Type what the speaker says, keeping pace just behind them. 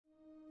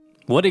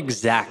What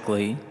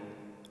exactly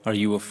are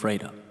you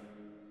afraid of?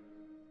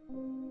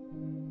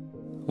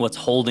 What's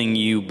holding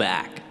you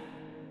back?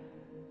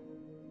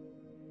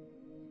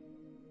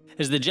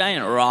 As the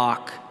giant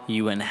rock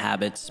you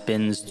inhabit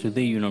spins through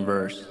the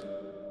universe,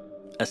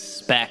 a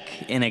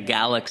speck in a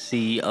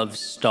galaxy of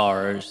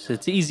stars,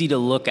 it's easy to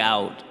look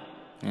out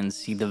and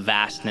see the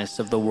vastness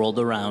of the world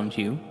around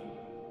you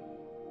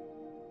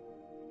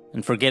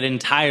and forget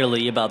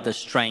entirely about the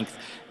strength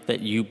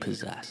that you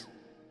possess.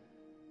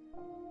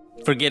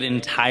 Forget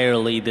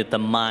entirely that the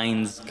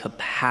mind's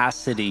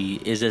capacity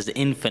is as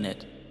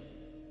infinite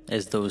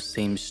as those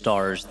same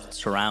stars that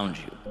surround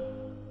you.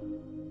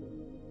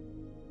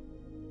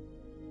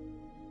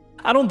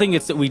 I don't think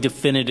it's that we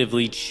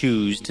definitively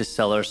choose to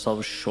sell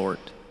ourselves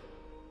short.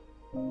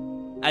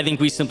 I think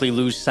we simply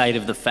lose sight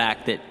of the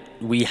fact that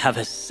we have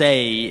a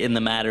say in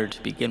the matter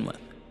to begin with.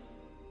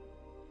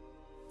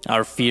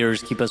 Our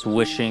fears keep us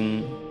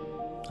wishing.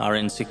 Our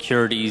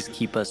insecurities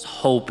keep us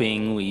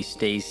hoping. We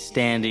stay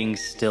standing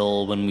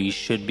still when we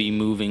should be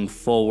moving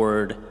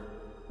forward.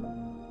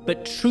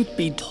 But truth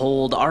be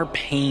told, our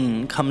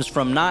pain comes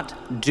from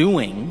not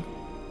doing,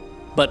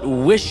 but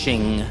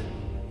wishing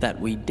that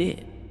we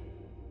did.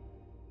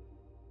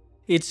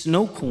 It's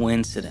no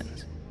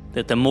coincidence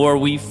that the more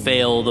we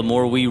fail, the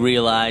more we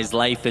realize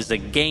life is a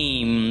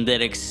game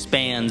that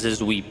expands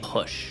as we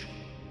push.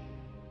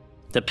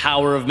 The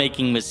power of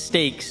making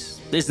mistakes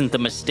isn't the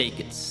mistake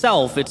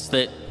itself, it's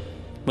that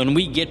when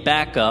we get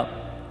back up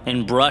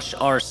and brush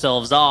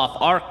ourselves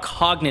off, our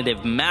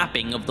cognitive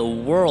mapping of the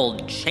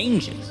world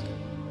changes.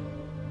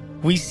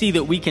 We see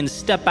that we can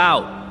step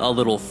out a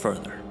little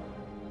further.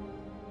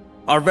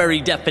 Our very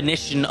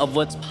definition of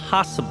what's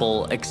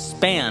possible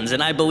expands,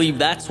 and I believe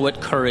that's what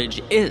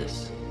courage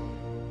is.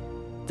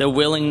 The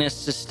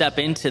willingness to step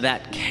into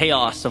that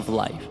chaos of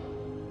life,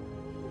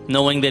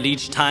 knowing that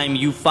each time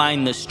you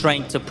find the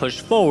strength to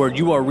push forward,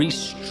 you are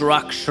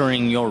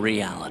restructuring your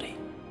reality.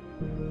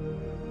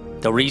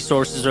 The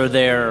resources are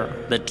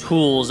there, the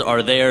tools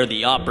are there,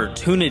 the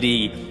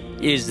opportunity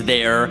is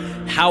there.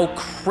 How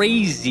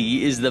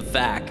crazy is the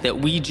fact that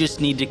we just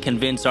need to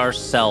convince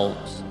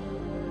ourselves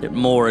that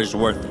more is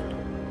worth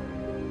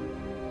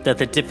it? That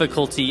the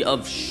difficulty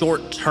of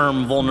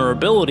short-term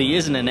vulnerability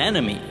isn't an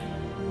enemy.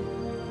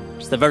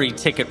 It's the very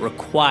ticket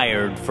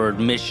required for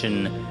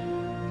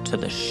admission to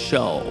the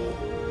show.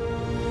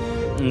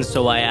 And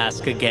so I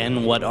ask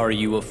again, what are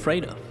you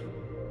afraid of?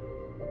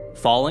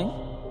 Falling?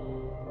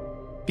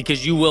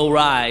 Because you will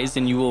rise,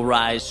 and you will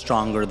rise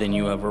stronger than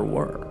you ever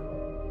were.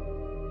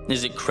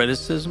 Is it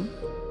criticism?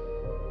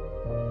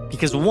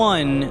 Because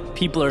one,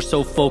 people are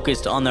so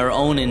focused on their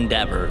own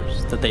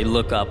endeavors that they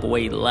look up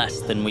way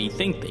less than we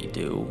think they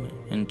do.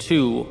 And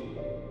two,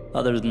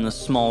 other than the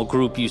small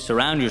group you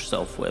surround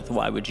yourself with,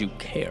 why would you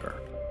care?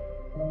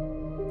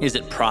 Is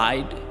it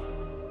pride?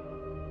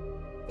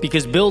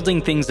 Because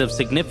building things of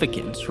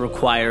significance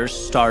requires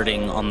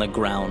starting on the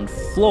ground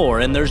floor,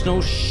 and there's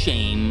no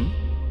shame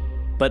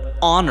but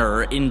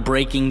honor in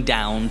breaking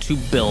down to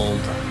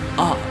build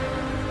up.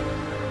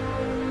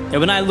 And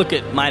when I look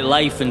at my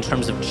life in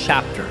terms of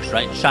chapters,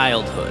 right?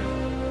 Childhood,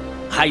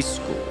 high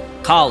school,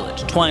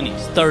 college, 20s,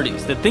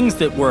 30s, the things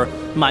that were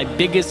my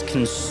biggest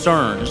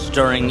concerns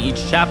during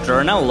each chapter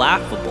are now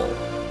laughable.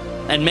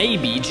 And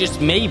maybe,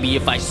 just maybe,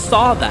 if I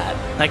saw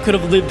that, I could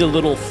have lived a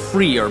little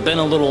freer, been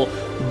a little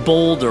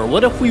bolder.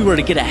 What if we were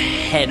to get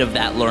ahead of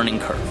that learning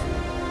curve?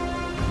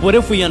 What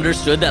if we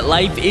understood that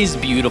life is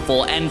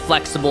beautiful and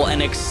flexible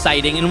and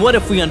exciting? And what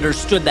if we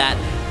understood that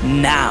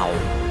now?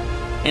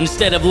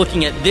 Instead of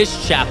looking at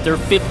this chapter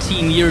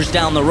 15 years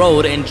down the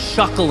road and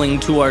chuckling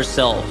to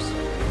ourselves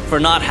for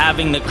not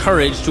having the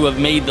courage to have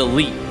made the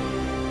leap,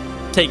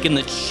 taken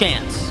the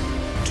chance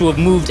to have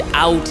moved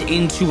out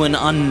into an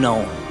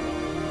unknown.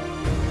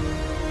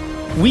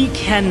 We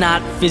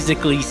cannot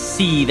physically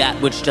see that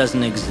which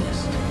doesn't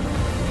exist,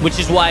 which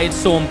is why it's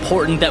so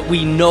important that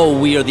we know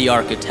we are the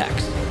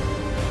architects,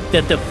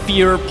 that the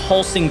fear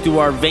pulsing through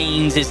our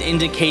veins is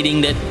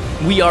indicating that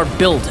we are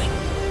building,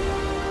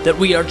 that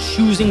we are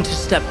choosing to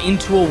step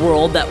into a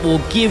world that will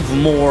give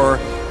more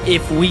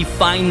if we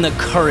find the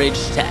courage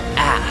to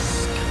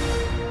ask.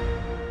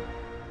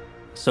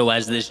 So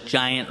as this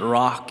giant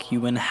rock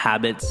you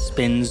inhabit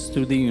spins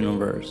through the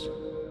universe,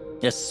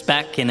 a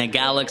speck in a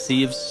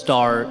galaxy of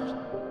stars,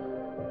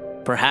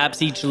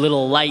 perhaps each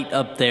little light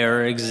up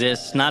there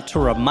exists not to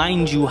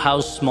remind you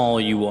how small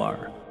you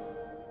are,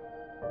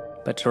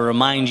 but to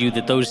remind you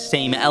that those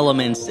same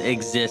elements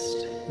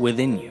exist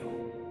within you.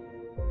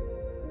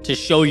 To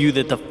show you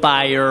that the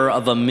fire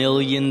of a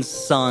million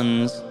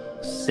suns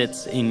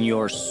sits in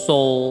your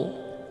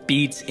soul,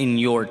 beats in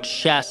your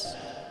chest,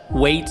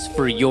 waits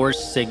for your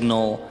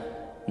signal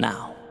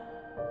now.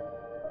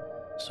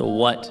 So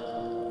what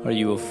are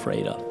you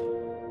afraid of?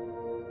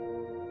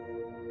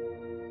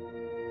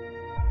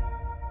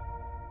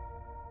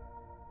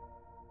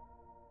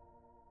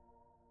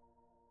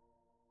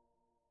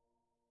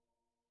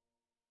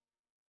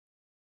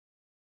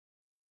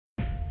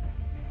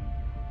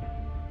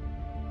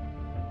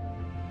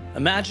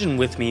 Imagine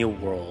with me a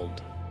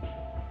world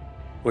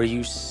where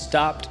you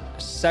stopped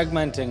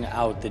segmenting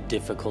out the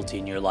difficulty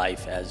in your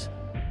life as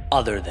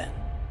other than,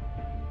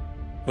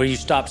 where you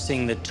stopped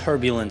seeing the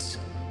turbulence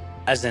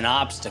as an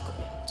obstacle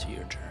to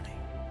your journey.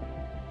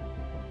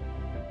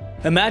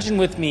 Imagine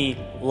with me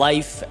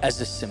life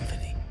as a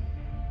symphony,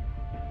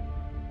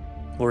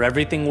 where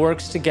everything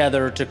works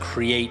together to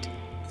create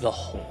the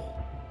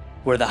whole,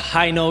 where the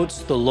high notes,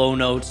 the low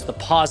notes, the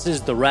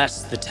pauses, the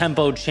rests, the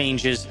tempo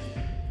changes,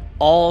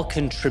 all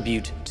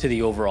contribute to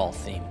the overall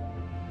theme.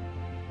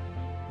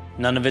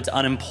 None of it's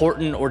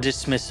unimportant or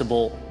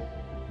dismissible.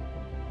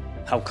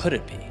 How could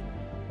it be?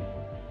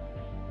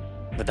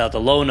 Without the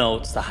low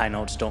notes, the high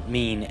notes don't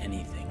mean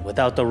anything.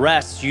 Without the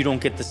rests, you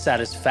don't get the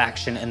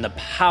satisfaction and the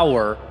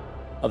power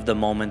of the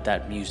moment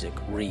that music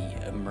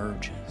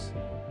re-emerges.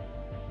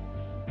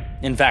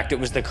 In fact, it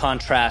was the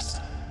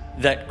contrast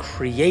that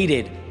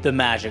created the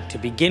magic to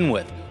begin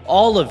with.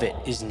 All of it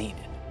is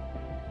needed,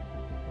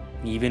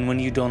 even when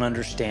you don't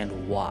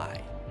understand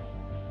why.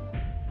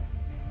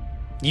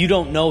 You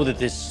don't know that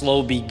this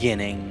slow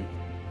beginning,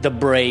 the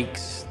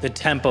breaks, the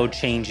tempo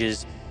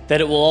changes, that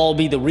it will all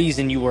be the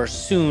reason you are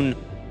soon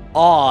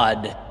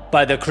awed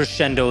by the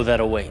crescendo that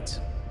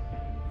awaits.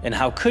 And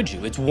how could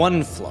you? It's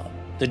one flow.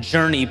 The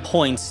journey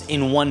points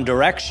in one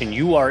direction.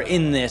 You are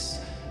in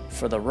this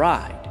for the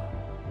ride.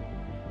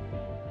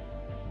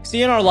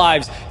 See, in our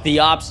lives, the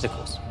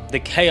obstacles, the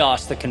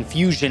chaos, the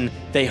confusion,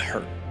 they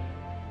hurt.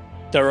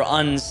 They're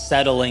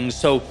unsettling,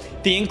 so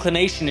the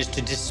inclination is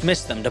to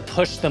dismiss them, to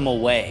push them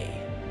away.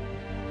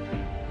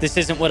 This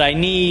isn't what I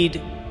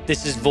need.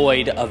 This is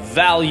void of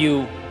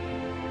value,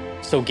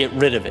 so get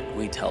rid of it,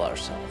 we tell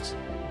ourselves.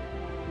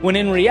 When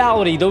in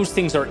reality, those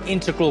things are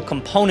integral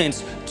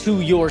components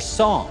to your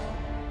song.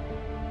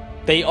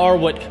 They are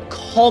what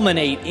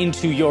culminate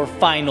into your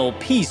final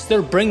piece.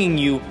 They're bringing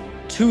you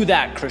to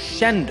that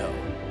crescendo.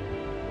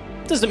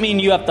 Doesn't mean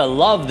you have to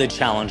love the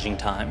challenging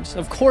times.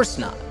 Of course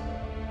not.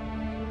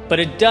 But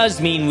it does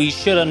mean we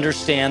should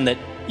understand that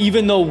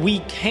even though we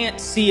can't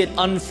see it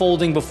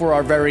unfolding before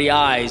our very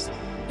eyes,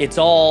 it's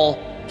all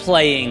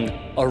playing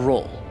a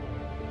role.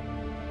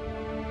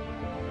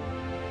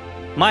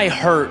 My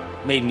hurt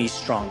made me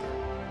stronger.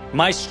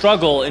 My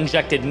struggle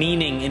injected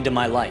meaning into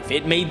my life.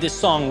 It made the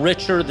song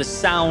richer, the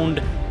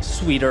sound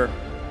sweeter.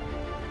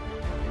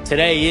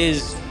 Today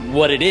is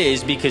what it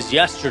is because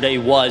yesterday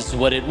was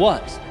what it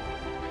was.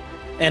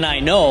 And I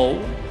know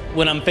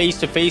when I'm face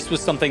to face with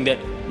something that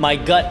my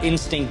gut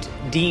instinct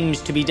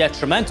deems to be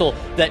detrimental,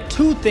 that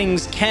two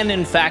things can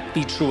in fact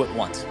be true at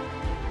once.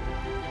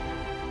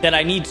 That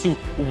I need to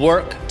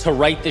work to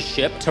right the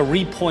ship, to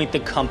repoint the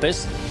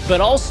compass,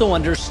 but also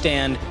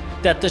understand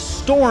that the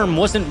storm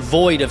wasn't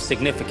void of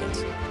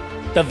significance.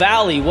 The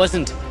valley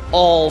wasn't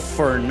all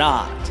for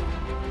naught.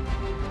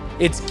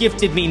 It's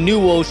gifted me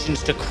new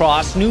oceans to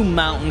cross, new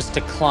mountains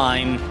to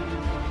climb,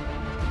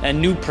 and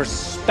new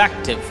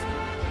perspective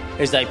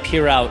as I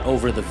peer out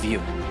over the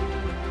view.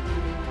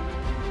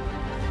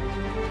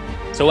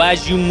 So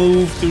as you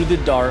move through the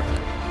dark,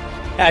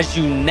 as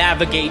you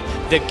navigate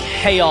the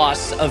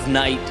chaos of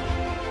night,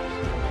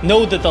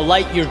 know that the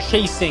light you're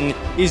chasing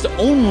is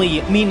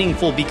only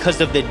meaningful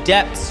because of the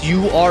depths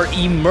you are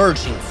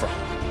emerging from.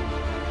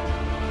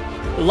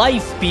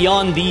 Life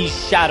beyond these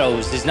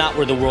shadows is not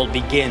where the world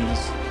begins.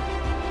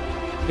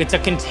 It's a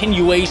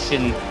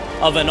continuation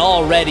of an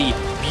already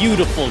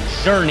beautiful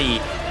journey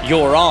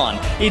you're on.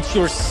 It's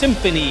your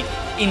symphony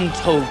in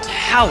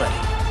totality.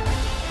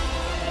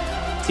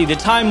 See, the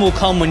time will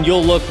come when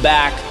you'll look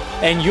back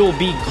and you'll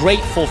be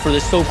grateful for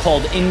the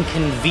so-called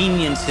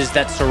inconveniences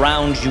that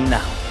surround you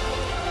now.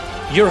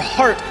 Your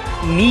heart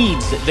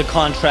needs the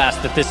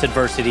contrast that this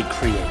adversity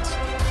creates.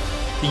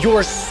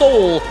 Your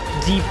soul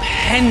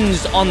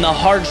depends on the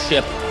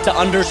hardship to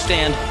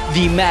understand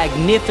the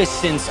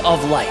magnificence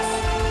of life.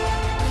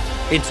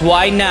 It's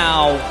why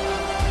now,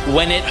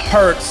 when it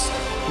hurts,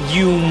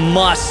 you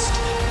must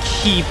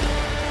keep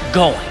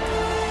going.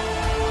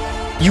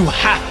 You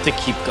have to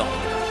keep going.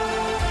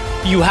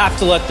 You have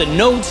to let the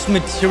notes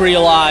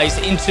materialize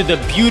into the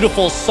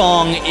beautiful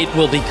song it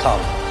will become.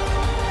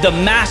 The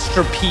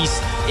masterpiece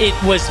it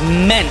was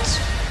meant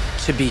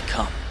to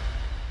become.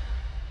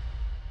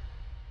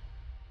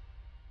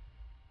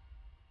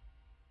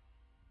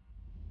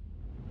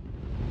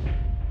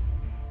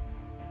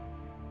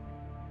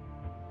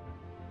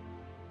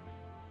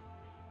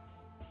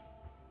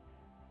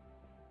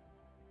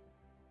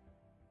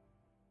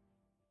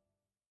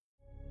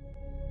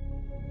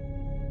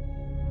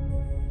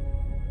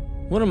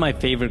 One of my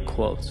favorite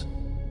quotes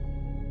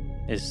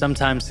is,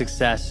 "Sometimes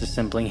success is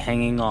simply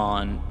hanging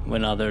on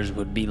when others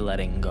would be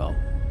letting go."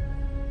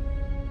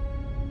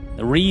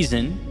 The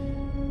reason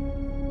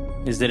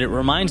is that it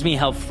reminds me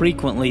how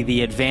frequently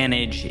the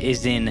advantage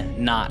is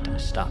in not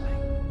stopping.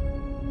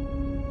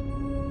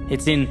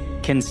 It's in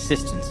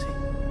consistency.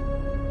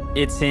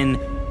 It's in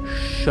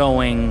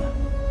showing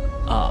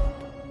up.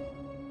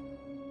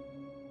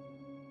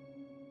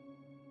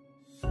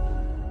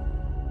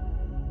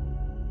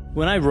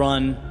 When I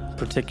run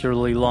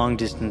particularly long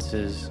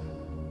distances,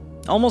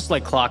 almost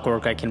like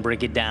clockwork, I can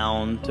break it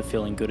down to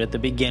feeling good at the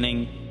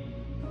beginning,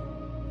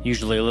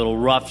 Usually a little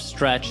rough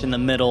stretch in the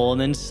middle, and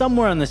then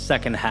somewhere in the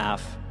second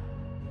half,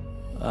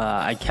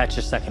 I catch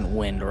a second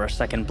wind or a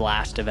second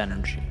blast of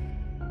energy.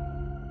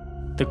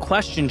 The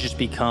question just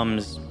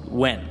becomes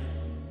when,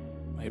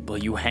 right? Will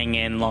you hang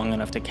in long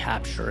enough to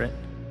capture it?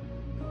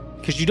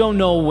 Because you don't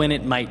know when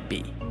it might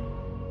be,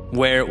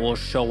 where it will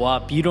show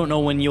up. You don't know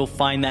when you'll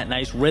find that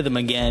nice rhythm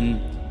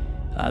again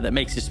that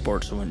makes the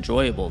sport so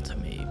enjoyable to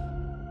me.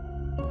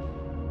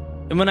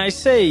 And when I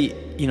say,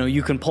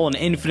 you can pull an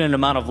infinite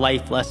amount of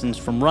life lessons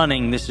from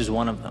running, this is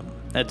one of them.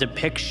 A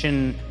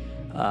depiction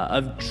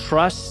of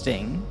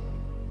trusting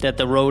that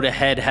the road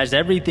ahead has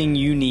everything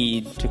you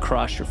need to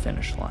cross your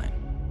finish line.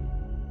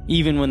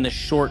 Even when the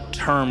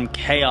short-term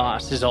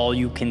chaos is all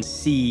you can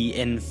see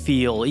and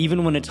feel,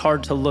 even when it's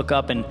hard to look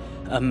up and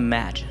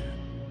imagine.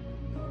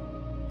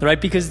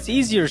 Right? Because it's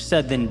easier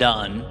said than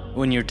done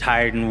when you're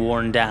tired and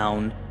worn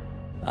down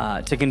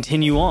to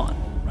continue on,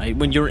 right?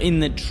 When you're in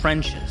the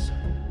trenches.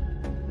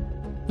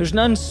 There's an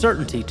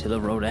uncertainty to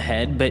the road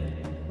ahead, but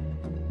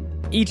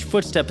each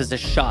footstep is a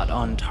shot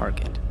on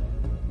target.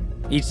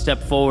 Each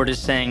step forward is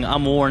saying,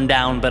 I'm worn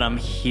down, but I'm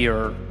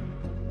here,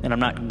 and I'm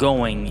not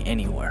going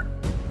anywhere.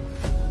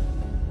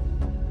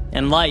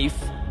 And life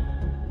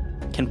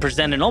can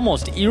present an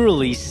almost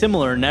eerily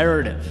similar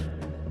narrative,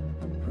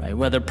 right?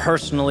 Whether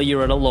personally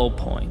you're at a low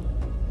point,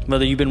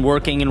 whether you've been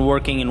working and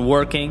working and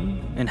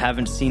working and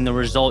haven't seen the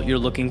result you're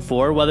looking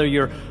for, whether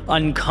you're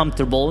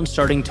uncomfortable and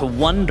starting to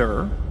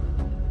wonder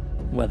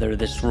whether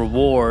this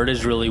reward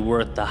is really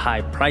worth the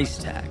high price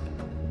tag.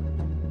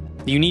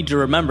 You need to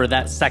remember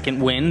that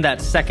second wind,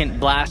 that second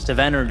blast of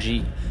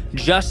energy,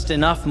 just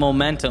enough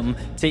momentum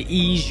to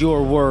ease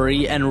your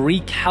worry and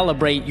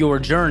recalibrate your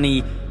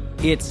journey.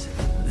 It's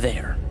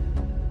there.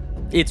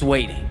 It's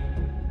waiting.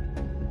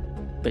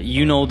 But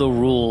you know the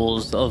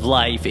rules of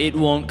life. It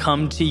won't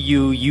come to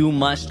you. You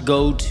must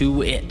go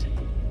to it.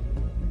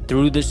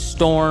 Through the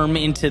storm,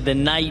 into the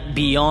night,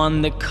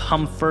 beyond the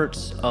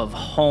comforts of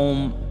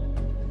home.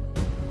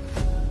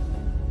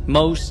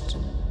 Most,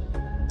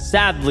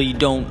 sadly,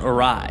 don't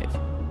arrive.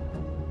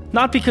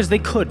 Not because they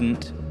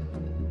couldn't,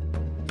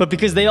 but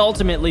because they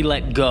ultimately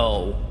let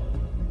go.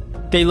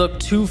 They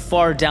looked too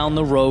far down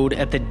the road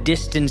at the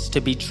distance to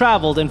be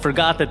traveled and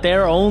forgot that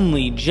their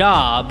only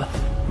job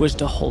was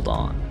to hold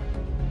on.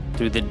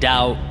 Through the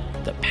doubt,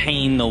 the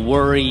pain, the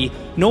worry,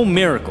 no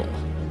miracle.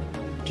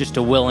 Just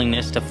a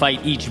willingness to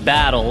fight each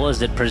battle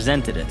as it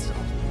presented itself.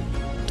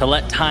 To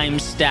let time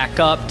stack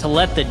up, to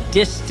let the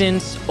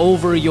distance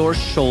over your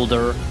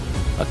shoulder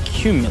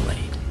accumulate.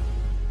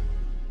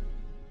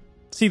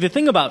 See, the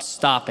thing about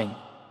stopping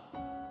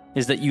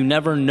is that you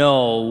never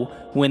know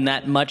when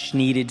that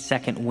much-needed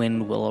second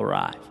wind will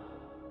arrive.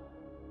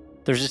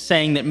 There's a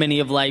saying that many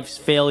of life's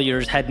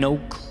failures had no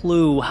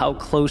clue how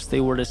close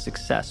they were to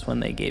success when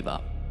they gave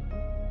up,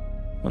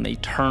 when they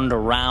turned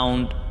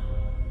around.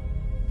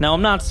 Now,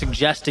 I'm not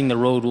suggesting the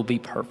road will be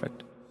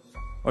perfect,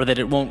 or that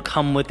it won't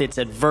come with its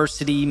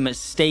adversity,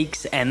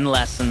 mistakes, and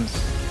lessons.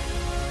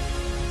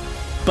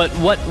 But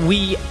what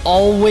we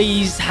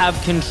always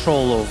have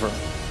control over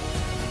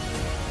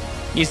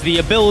is the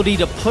ability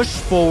to push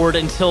forward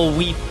until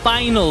we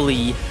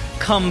finally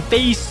come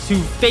face to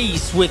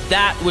face with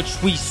that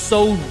which we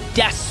so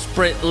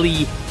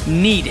desperately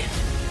needed.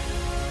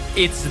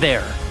 It's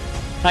there.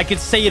 I could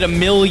say it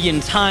 1,000,000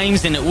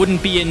 times and it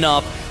wouldn't be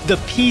enough. The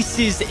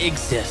pieces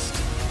exist.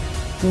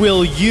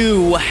 Will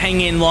you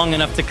hang in long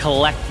enough to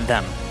collect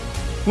them?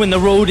 When the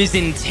road is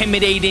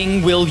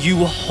intimidating, will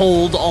you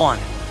hold on?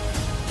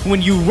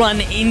 When you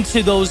run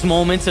into those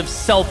moments of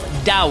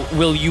self-doubt,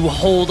 will you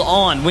hold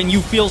on? When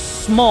you feel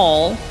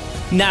small,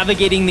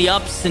 navigating the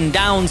ups and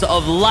downs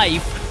of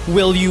life,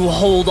 will you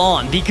hold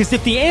on? Because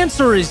if the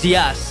answer is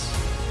yes,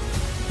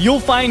 you'll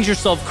find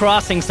yourself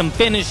crossing some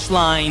finish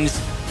lines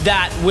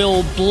that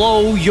will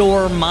blow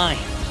your mind.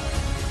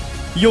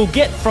 You'll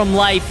get from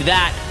life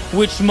that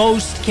which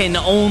most can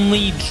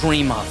only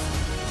dream of.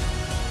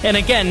 And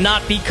again,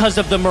 not because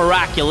of the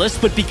miraculous,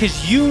 but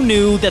because you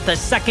knew that the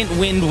second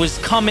wind was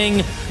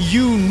coming.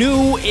 You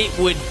knew it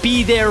would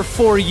be there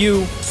for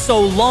you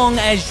so long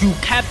as you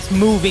kept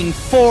moving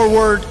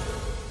forward,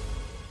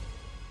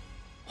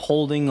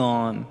 holding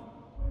on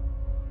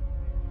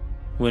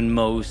when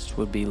most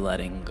would be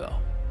letting go.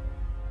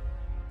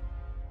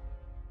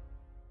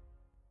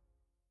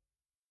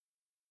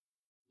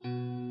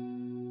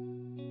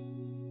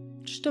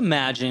 Just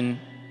imagine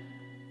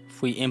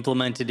if we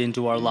implemented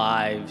into our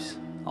lives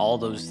all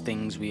those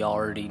things we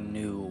already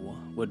knew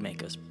would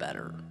make us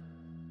better.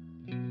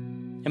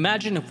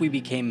 Imagine if we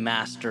became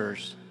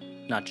masters,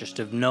 not just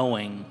of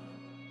knowing,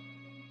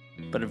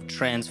 but of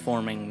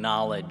transforming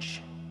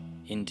knowledge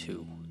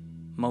into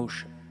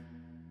motion.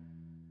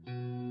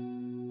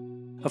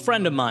 A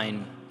friend of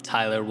mine,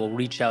 Tyler, will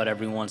reach out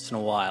every once in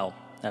a while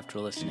after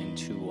listening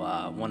to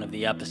one of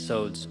the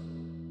episodes,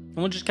 and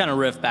we'll just kind of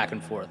riff back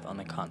and forth on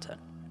the content,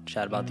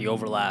 chat about the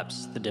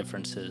overlaps, the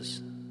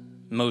differences,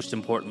 most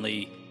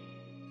importantly,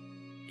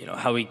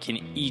 how we can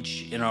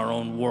each in our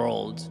own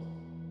world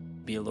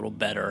be a little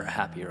better,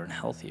 happier, and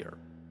healthier.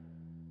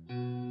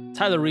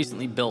 Tyler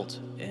recently built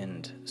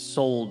and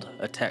sold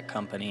a tech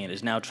company and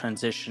is now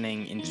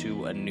transitioning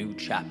into a new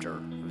chapter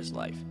of his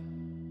life.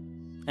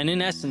 And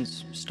in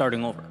essence,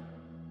 starting over,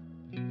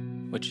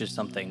 which is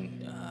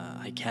something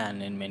I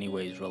can in many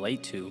ways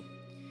relate to.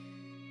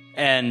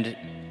 And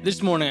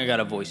this morning I got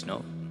a voice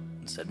note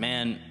and said,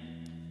 man,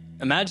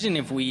 imagine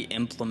if we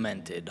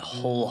implemented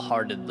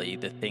wholeheartedly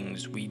the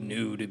things we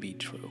knew to be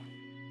true.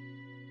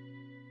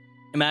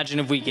 Imagine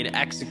if we could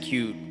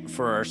execute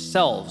for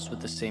ourselves with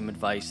the same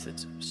advice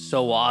that's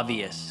so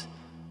obvious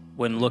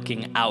when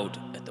looking out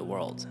at the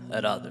world,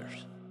 at others.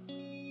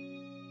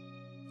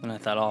 And I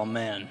thought, oh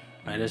man,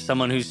 right? As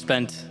someone who's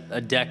spent a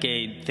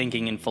decade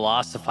thinking and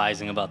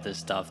philosophizing about this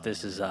stuff,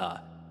 this is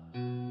a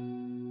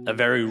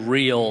very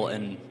real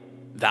and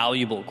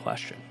valuable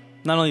question.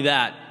 Not only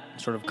that,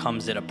 it sort of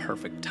comes at a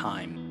perfect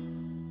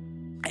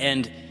time.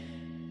 And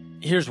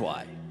here's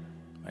why.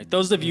 Right?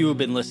 Those of you who have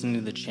been listening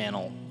to the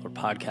channel or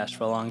podcast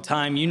for a long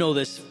time, you know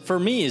this, for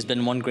me, has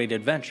been one great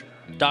adventure,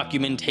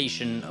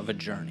 documentation of a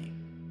journey.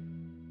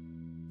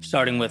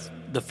 Starting with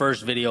the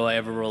first video I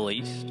ever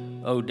released,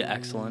 Ode to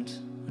Excellence,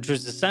 which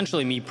was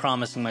essentially me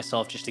promising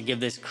myself just to give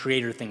this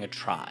creator thing a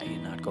try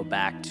and not go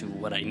back to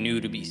what I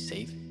knew to be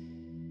safe,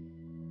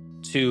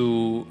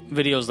 to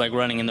videos like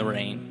Running in the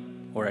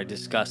Rain, where I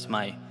discuss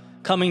my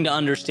coming to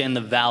understand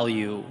the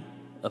value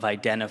of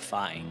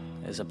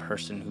identifying as a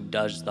person who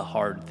does the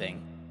hard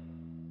thing,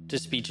 to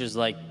speeches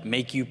like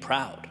Make You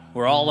Proud,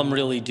 where all I'm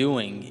really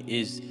doing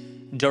is,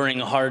 during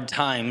hard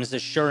times,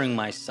 assuring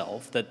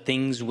myself that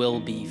things will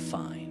be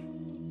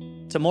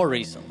fine. To more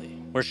recently,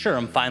 where sure,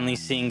 I'm finally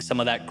seeing some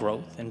of that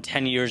growth and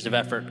 10 years of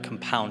effort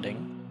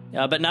compounding,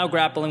 but now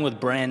grappling with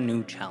brand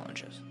new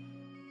challenges.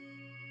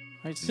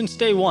 Right? Since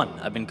day one,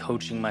 I've been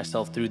coaching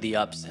myself through the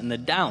ups and the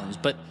downs,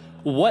 but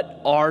what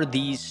are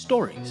these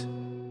stories?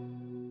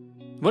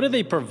 What do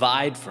they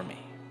provide for me,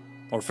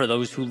 or for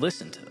those who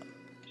listen to them?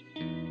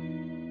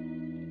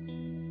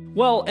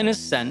 Well, in a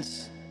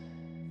sense,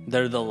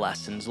 they're the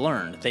lessons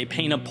learned. They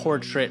paint a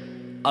portrait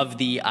of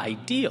the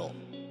ideal.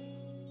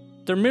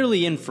 They're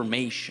merely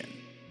information.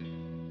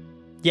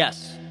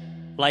 Yes,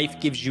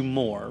 life gives you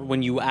more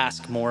when you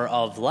ask more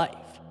of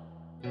life.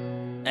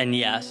 And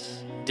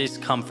yes,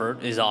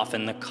 discomfort is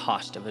often the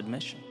cost of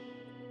admission.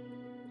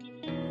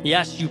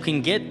 Yes, you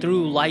can get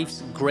through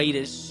life's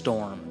greatest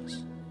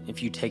storms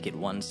if you take it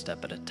one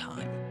step at a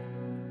time.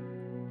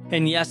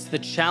 And yes, the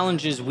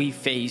challenges we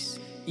face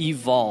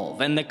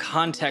evolve and the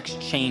context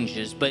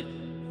changes, but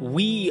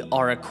we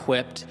are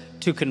equipped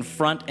to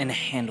confront and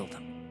handle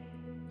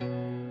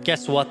them.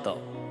 Guess what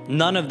though?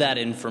 None of that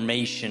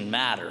information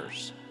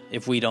matters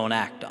if we don't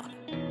act on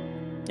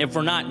it. If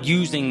we're not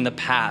using the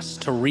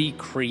past to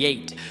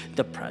recreate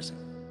the present.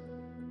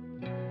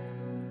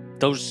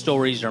 Those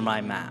stories are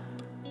my map.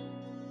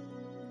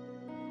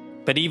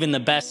 But even the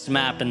best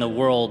map in the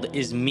world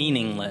is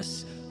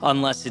meaningless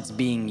unless it's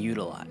being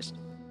utilized.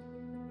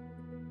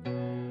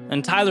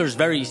 And Tyler's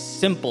very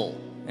simple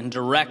and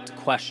direct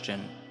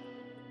question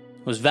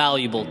was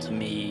valuable to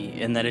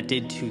me in that it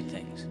did two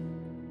things.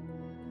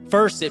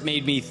 First, it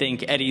made me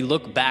think, Eddie,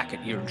 look back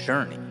at your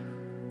journey.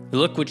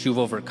 Look what you've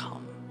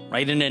overcome,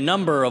 right? In a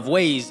number of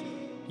ways,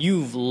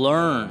 you've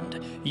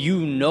learned.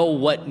 You know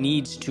what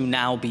needs to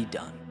now be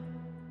done.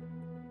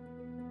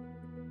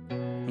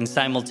 And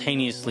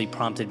simultaneously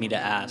prompted me to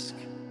ask,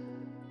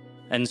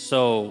 and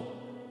so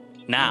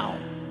now,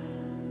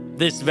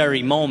 this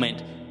very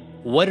moment,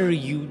 what are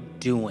you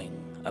doing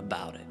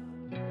about it?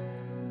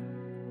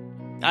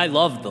 I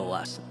love the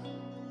lesson.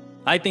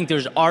 I think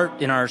there's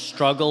art in our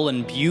struggle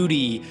and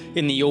beauty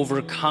in the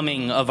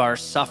overcoming of our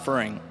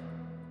suffering.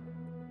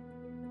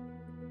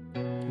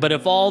 But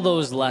if all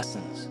those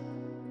lessons,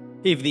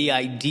 if the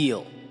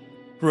ideal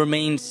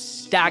remains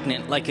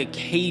stagnant like a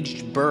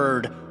caged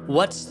bird,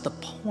 what's the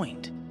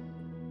point?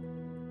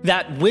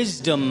 That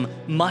wisdom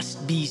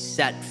must be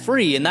set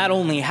free, and that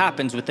only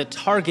happens with a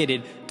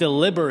targeted,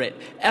 deliberate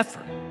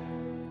effort.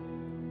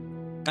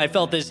 I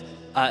felt this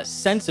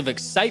sense of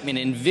excitement,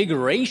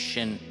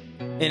 invigoration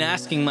in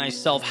asking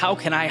myself, how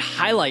can I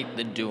highlight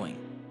the doing?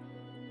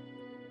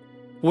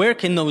 Where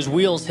can those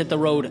wheels hit the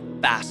road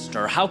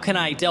faster? How can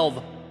I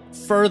delve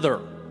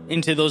further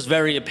into those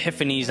very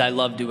epiphanies I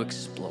love to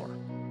explore?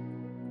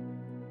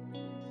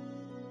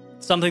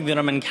 Something that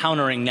I'm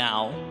encountering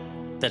now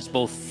that's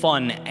both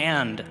fun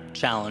and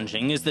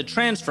challenging is the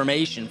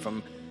transformation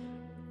from,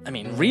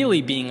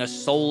 really being a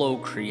solo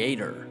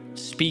creator,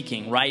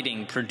 speaking,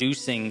 writing,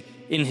 producing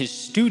in his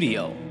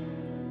studio,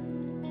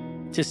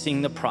 to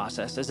seeing the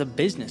process as a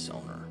business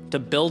owner, to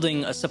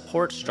building a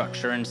support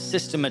structure and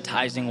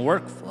systematizing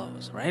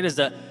workflows, right? As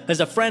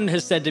a friend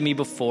has said to me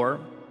before,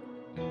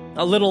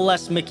 a little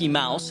less Mickey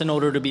Mouse in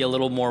order to be a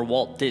little more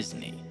Walt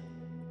Disney.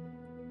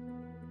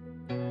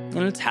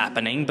 And it's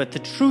happening, but the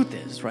truth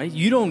is, right,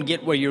 you don't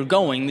get where you're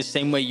going the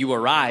same way you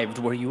arrived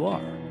where you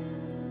are.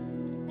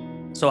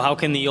 So how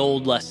can the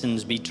old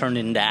lessons be turned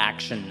into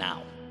action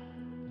now?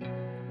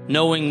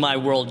 Knowing my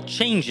world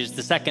changes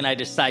the second I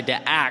decide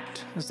to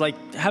act is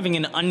like having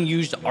an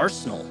unused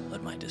arsenal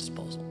at my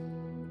disposal.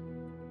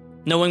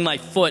 Knowing my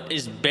foot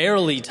is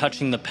barely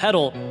touching the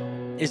pedal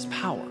is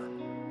power.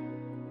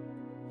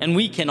 And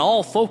we can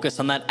all focus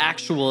on that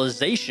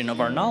actualization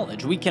of our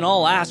knowledge. We can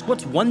all ask,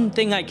 what's one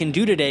thing I can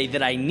do today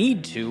that I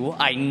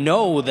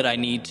know that I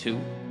need to,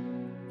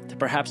 that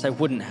perhaps I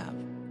wouldn't have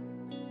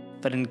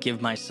if I didn't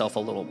give myself a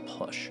little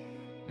push.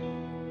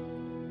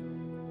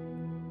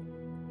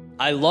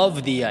 I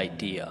love the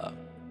idea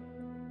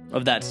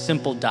of that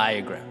simple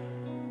diagram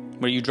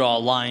where you draw a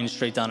line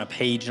straight down a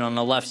page, and on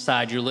the left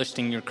side, you're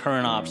listing your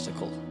current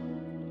obstacles,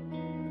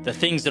 the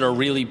things that are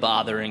really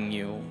bothering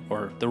you,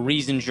 or the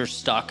reasons you're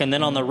stuck, and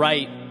then on the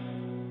right,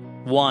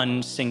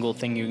 one single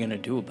thing you're going to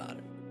do about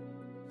it.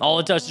 All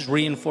it does is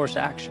reinforce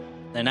action,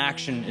 and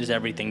action is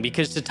everything.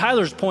 Because to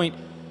Tyler's point,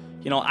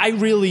 I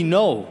really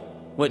know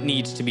what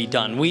needs to be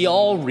done. We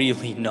all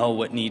really know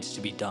what needs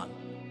to be done.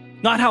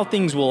 Not how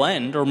things will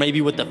end, or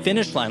maybe what the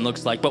finish line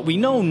looks like, but we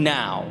know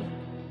now.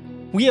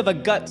 We have a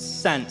gut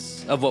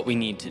sense of what we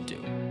need to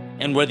do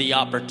and where the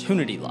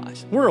opportunity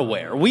lies. We're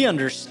aware, we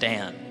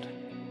understand.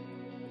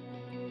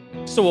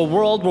 So a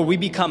world where we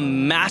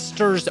become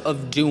masters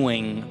of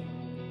doing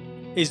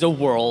is a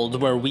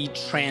world where we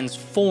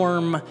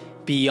transform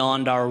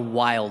beyond our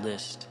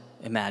wildest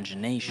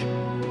imagination.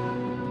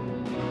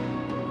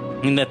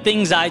 And the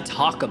things I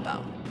talk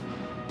about,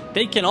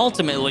 they can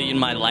ultimately in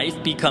my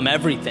life become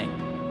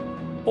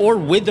everything or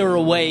wither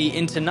away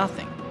into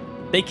nothing.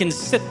 They can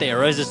sit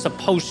there as a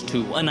supposed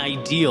to, an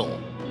ideal,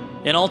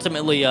 and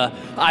ultimately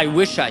I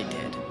wish I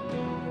did.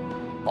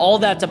 All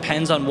that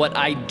depends on what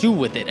I do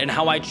with it and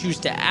how I choose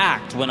to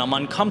act when I'm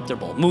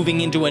uncomfortable,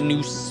 moving into a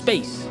new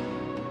space.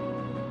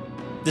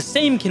 The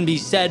same can be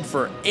said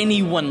for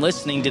anyone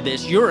listening to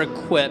this. You're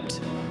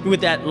equipped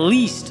with at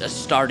least a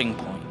starting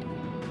point.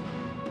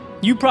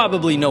 You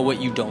probably know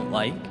what you don't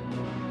like.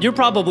 You're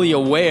probably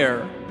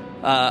aware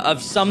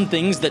of some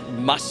things that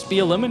must be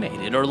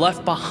eliminated or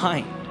left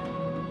behind.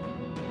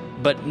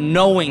 But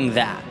knowing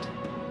that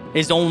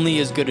is only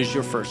as good as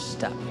your first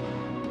step.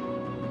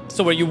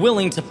 So are you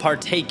willing to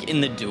partake in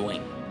the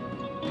doing?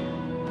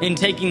 In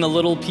taking the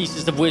little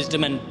pieces of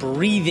wisdom and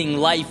breathing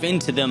life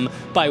into them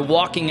by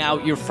walking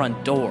out your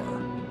front door?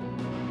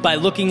 By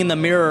looking in the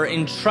mirror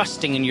and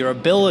trusting in your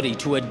ability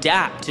to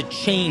adapt, to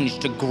change,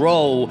 to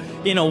grow.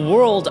 In a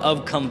world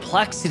of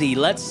complexity,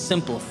 let's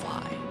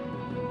simplify.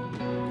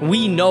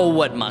 We know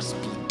what must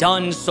be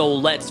done, so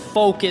let's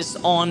focus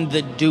on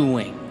the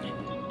doing.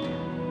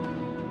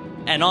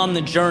 And on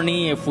the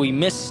journey, if we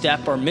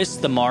misstep or miss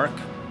the mark,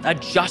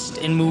 adjust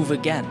and move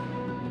again.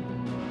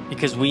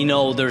 Because we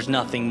know there's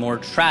nothing more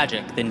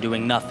tragic than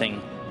doing nothing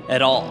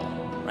at all,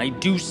 right?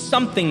 Do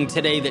something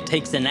today that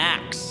takes an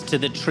axe to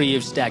the tree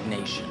of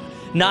stagnation.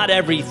 Not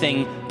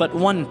everything, but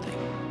one thing.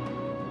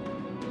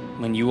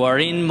 When you are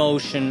in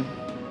motion,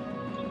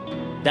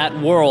 that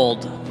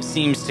world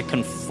seems to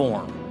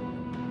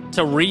conform,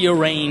 to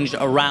rearrange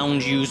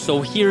around you.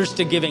 So here's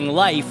to giving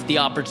life the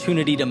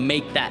opportunity to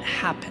make that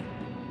happen,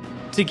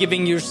 to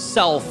giving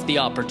yourself the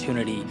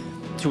opportunity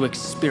to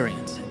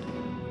experience it.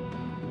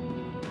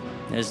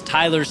 As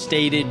Tyler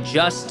stated,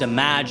 just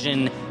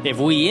imagine if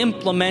we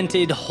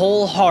implemented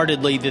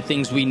wholeheartedly the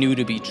things we knew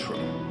to be true.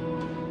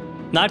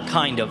 Not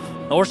kind of,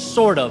 or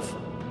sort of,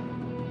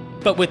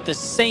 but with the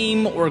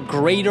same or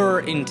greater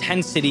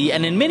intensity,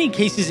 and in many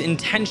cases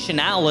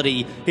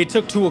intentionality, it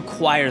took to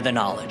acquire the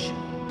knowledge.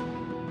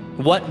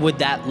 What would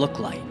that look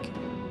like?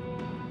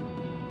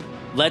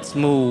 Let's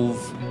move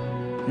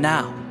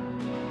now.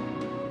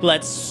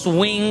 Let's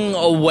swing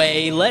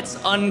away. Let's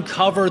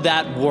uncover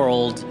that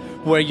world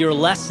where your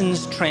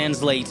lessons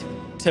translate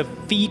to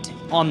feet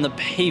on the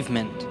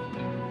pavement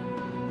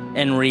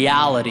and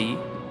reality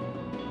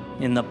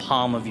in the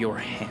palm of your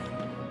hand.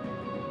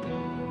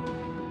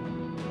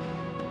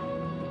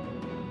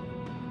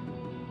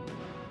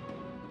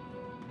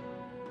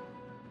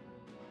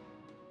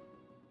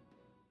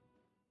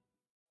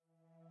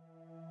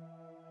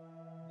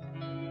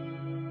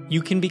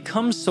 You can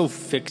become so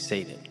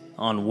fixated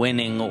on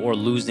winning or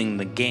losing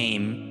the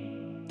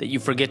game that you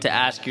forget to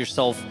ask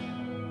yourself,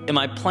 am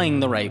I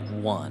playing the right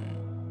one?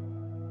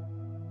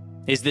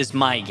 Is this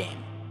my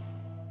game?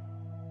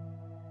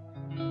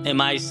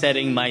 Am I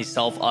setting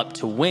myself up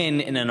to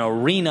win in an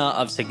arena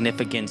of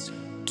significance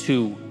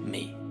to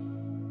me?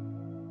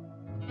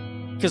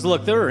 Because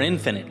look, there are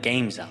infinite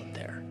games out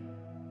there.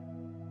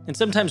 And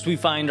sometimes we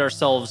find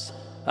ourselves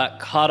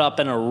caught up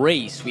in a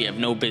race we have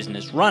no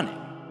business running.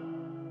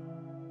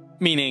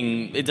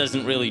 Meaning it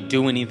doesn't really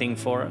do anything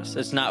for us.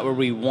 It's not where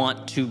we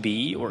want to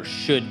be or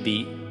should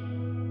be.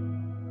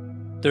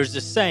 There's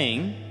a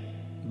saying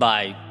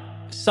by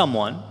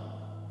someone,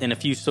 and a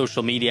few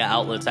social media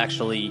outlets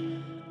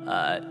actually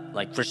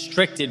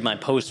restricted my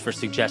post for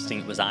suggesting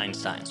it was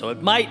Einstein. So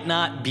it might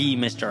not be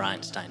Mr.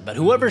 Einstein, but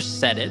whoever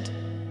said it,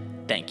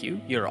 thank you,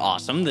 you're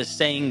awesome. The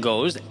saying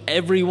goes,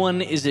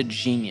 everyone is a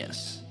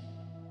genius.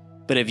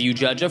 But if you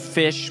judge a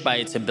fish by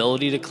its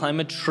ability to climb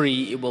a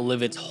tree, it will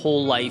live its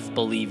whole life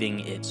believing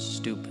it's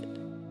stupid.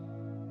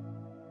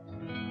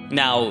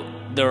 Now,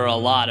 there are a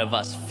lot of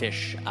us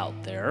fish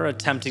out there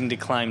attempting to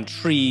climb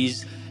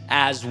trees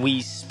as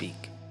we speak.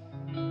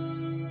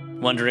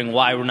 wondering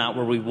why we're not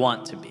where we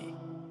want to be.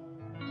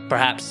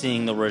 Perhaps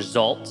seeing the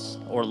results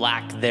or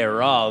lack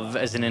thereof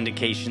as an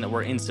indication that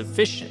we're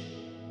insufficient,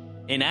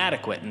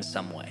 inadequate in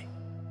some way.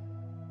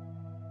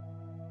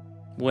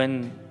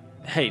 When,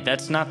 hey,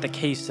 that's not the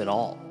case at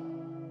all.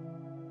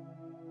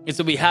 It's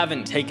that we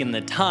haven't taken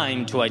the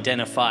time to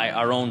identify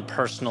our own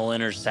personal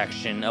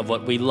intersection of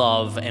what we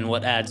love and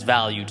what adds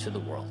value to the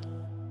world.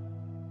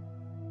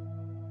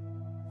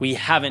 We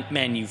haven't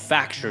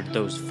manufactured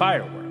those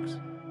fireworks.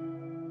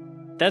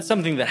 That's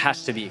something that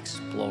has to be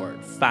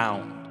explored,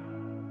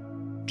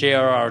 found.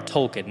 J.R.R.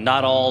 Tolkien,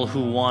 not all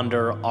who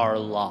wander are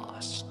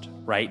lost,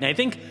 right? And I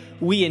think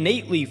we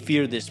innately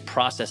fear this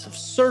process of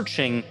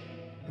searching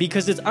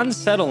because it's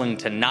unsettling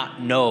to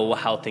not know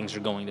how things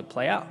are going to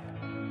play out.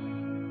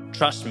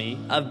 Trust me,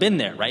 I've been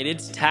there, right?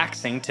 It's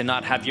taxing to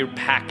not have your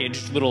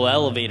packaged little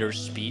elevator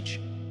speech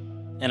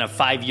and a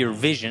 5-year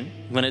vision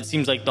when it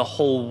seems like the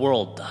whole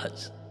world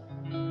does.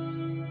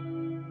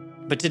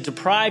 But to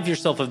deprive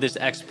yourself of this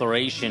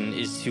exploration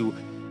is to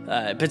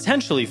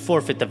potentially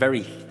forfeit the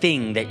very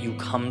thing that you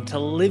come to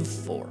live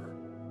for.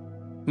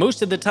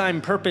 Most of the time,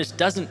 purpose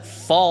doesn't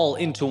fall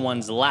into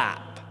one's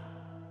lap.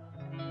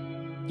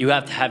 You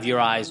have to have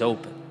your eyes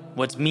open.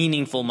 What's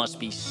meaningful must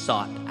be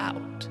sought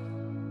out.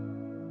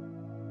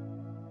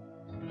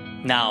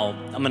 Now,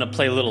 I'm going to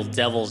play a little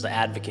devil's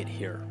advocate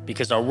here,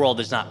 because our world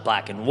is not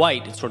black and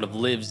white. It sort of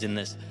lives in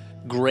this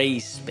gray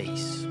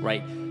space,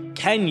 right?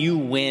 Can you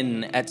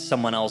win at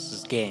someone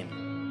else's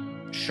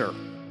game? Sure.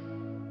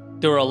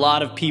 There are a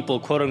lot of people,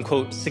 quote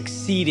unquote,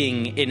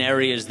 succeeding in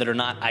areas that are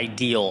not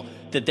ideal,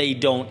 that they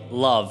don't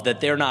love, that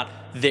they're not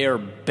their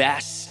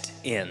best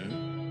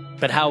in.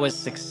 But how is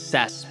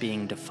success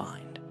being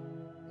defined?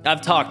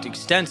 I've talked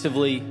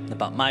extensively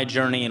about my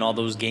journey and all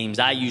those games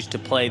I used to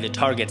play, the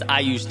targets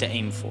I used to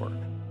aim for.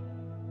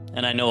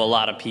 And I know a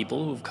lot of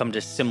people who've come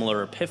to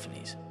similar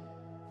epiphanies,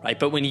 right?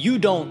 But when you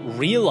don't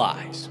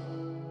realize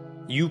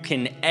you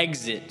can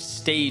exit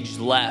stage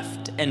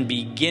left and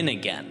begin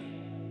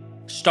again,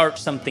 start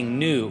something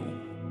new,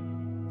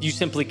 you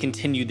simply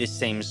continue this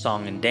same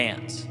song and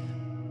dance,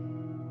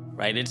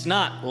 right? It's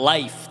not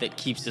life that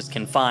keeps us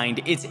confined,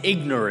 it's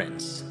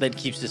ignorance that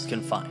keeps us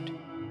confined.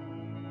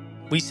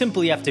 We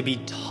simply have to be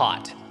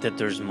taught that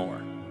there's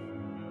more.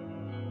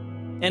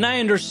 And I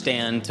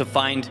understand to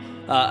find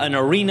an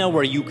arena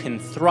where you can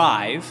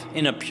thrive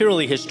in a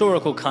purely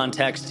historical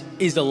context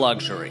is a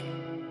luxury.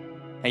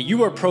 And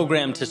you are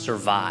programmed to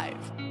survive.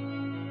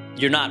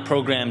 You're not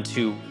programmed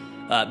to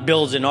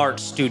build an art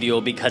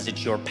studio because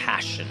it's your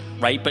passion,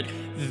 right? But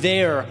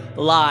there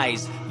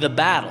lies the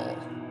battle.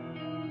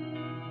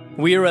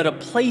 We are at a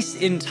place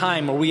in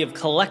time where we have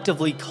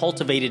collectively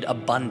cultivated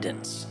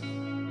abundance.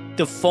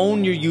 The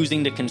phone you're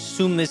using to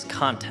consume this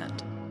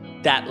content,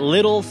 that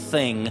little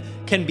thing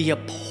can be a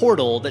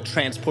portal that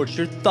transports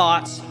your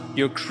thoughts,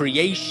 your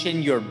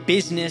creation, your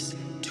business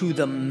to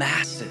the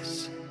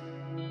masses.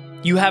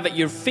 You have at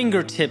your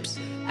fingertips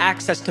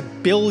access to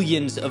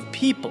billions of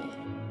people.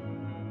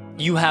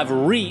 You have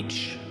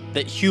reach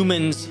that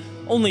humans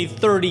only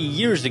 30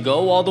 years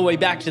ago, all the way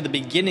back to the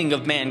beginning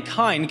of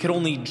mankind, could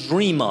only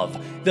dream of.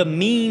 The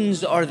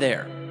means are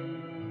there.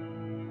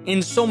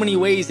 In so many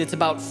ways, it's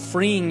about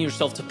freeing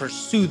yourself to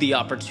pursue the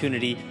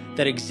opportunity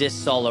that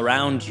exists all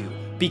around you,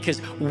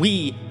 because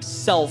we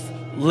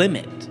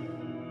self-limit.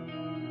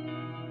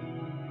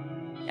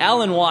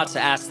 Alan Watts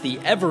asked the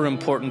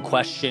ever-important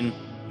question,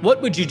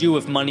 what would you do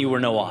if money were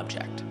no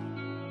object?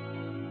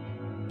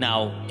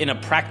 Now, in a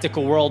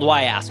practical world,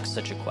 why ask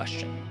such a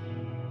question?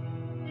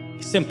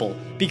 Simple,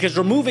 because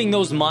removing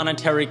those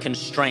monetary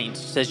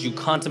constraints as you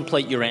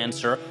contemplate your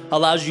answer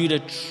allows you to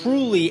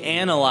truly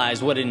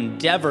analyze what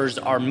endeavors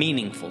are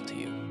meaningful to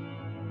you.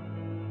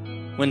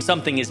 When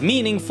something is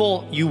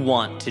meaningful, you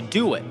want to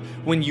do it.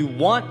 When you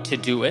want to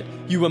do it,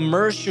 you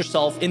immerse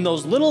yourself in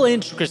those little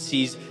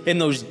intricacies, in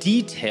those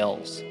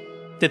details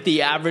that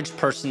the average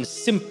person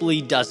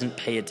simply doesn't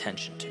pay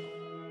attention to.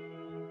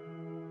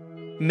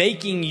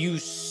 Making you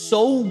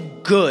so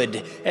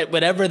good at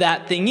whatever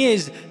that thing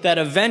is that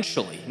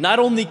eventually, not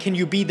only can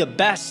you be the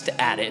best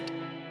at it,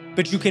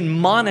 but you can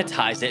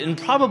monetize it, and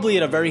probably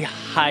at a very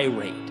high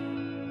rate.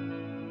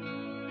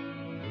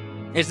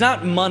 It's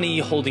not money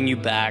holding you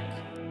back.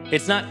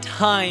 It's not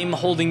time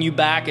holding you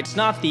back. It's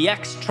not the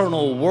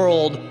external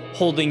world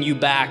holding you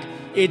back.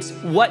 It's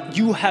what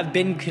you have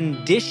been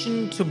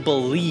conditioned to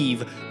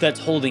believe that's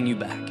holding you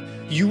back.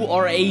 You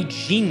are a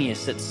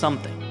genius at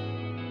something.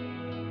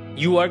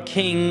 You are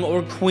king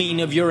or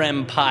queen of your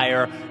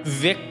empire,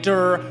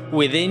 victor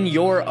within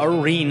your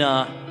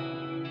arena.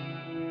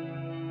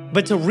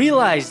 But to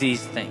realize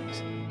these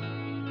things,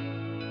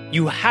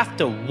 you have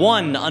to,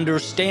 1,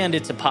 understand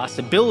it's a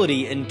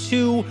possibility, and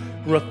 2,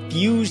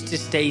 refuse to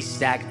stay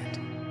stagnant.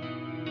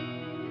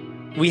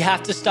 We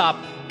have to stop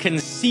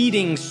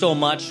conceding so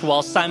much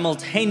while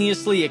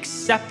simultaneously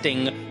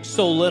accepting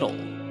so little.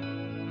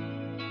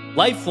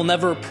 Life will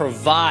never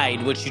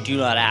provide what you do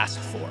not ask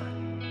for.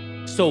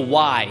 So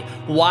why?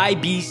 Why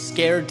be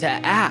scared to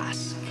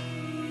ask?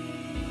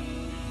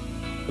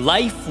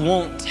 Life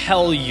won't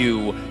tell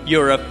you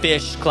you're a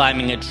fish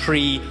climbing a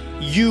tree.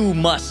 You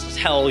must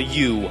tell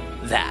you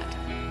that.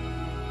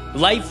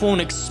 Life won't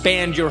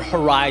expand your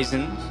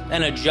horizons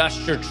and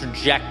adjust your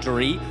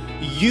trajectory.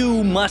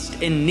 You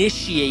must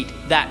initiate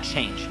that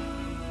change.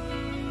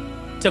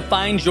 To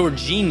find your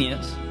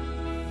genius,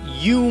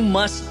 you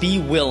must be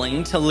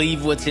willing to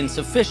leave what's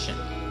insufficient.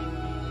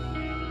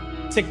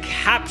 To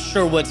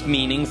capture what's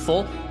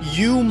meaningful,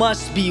 you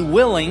must be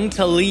willing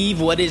to leave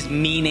what is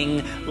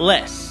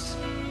meaningless.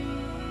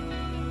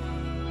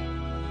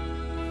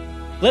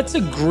 Let's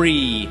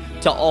agree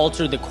to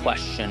alter the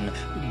question,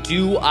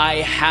 do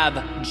I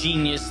have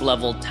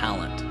genius-level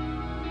talent?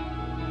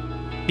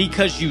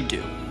 Because you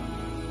do.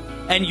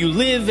 And you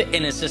live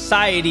in a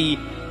society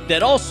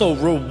that also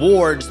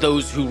rewards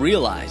those who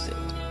realize it.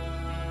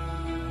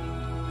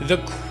 The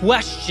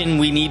question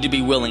we need to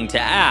be willing to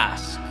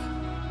ask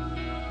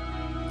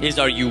is,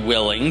 are you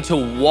willing to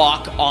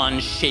walk on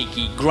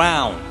shaky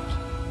ground?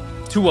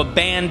 To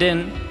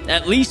abandon,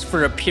 at least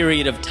for a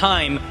period of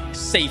time,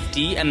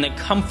 safety and the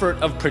comfort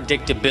of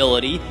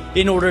predictability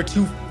in order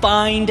to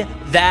find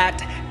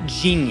that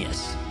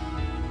genius?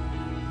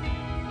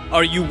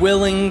 Are you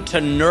willing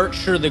to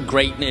nurture the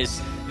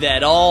greatness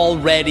that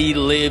already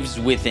lives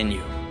within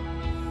you?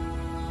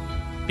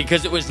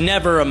 Because it was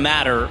never a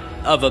matter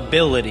of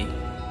ability.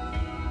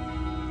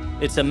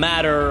 It's a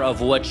matter of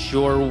what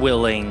you're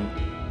willing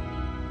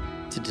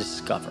to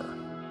discover.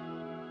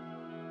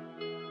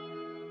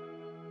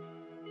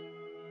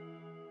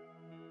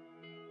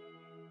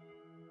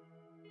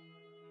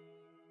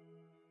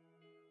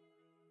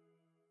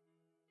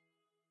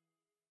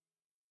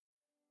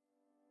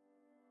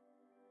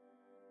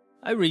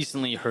 I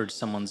recently heard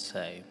someone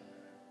say,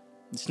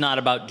 it's not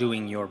about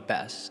doing your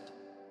best.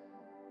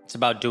 It's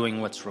about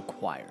doing what's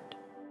required.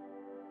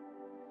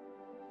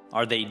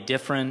 Are they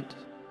different?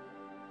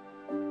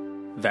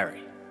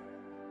 Very.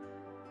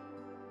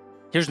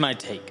 Here's my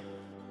take.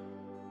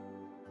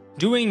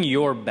 Doing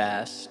your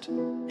best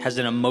has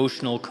an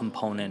emotional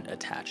component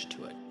attached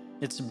to it.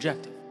 It's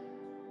subjective.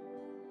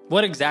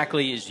 What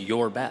exactly is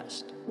your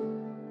best?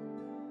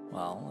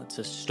 Well, it's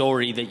a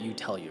story that you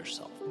tell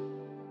yourself.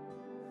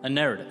 A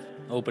narrative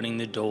opening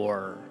the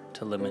door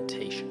to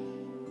limitation.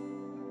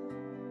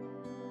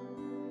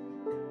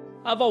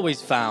 I've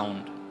always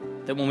found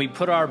that when we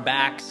put our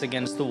backs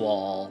against the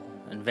wall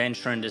and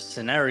venture into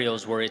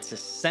scenarios where it's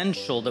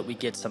essential that we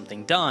get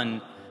something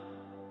done,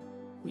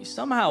 we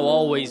somehow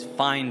always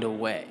find a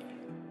way.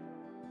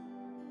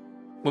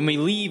 When we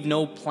leave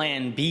no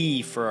plan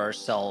B for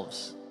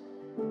ourselves,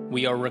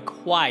 we are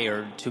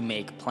required to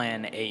make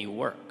plan A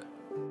work.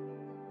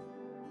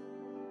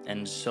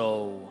 And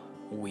so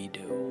we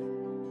do.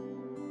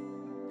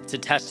 It's a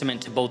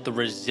testament to both the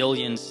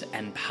resilience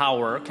and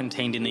power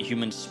contained in the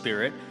human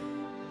spirit,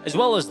 as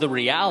well as the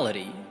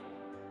reality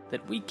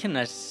that we can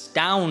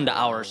astound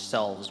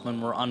ourselves when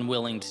we're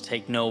unwilling to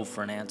take no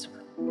for an answer.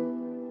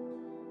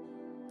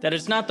 That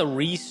it's not the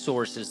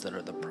resources that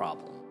are the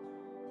problem.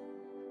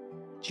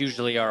 It's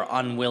usually our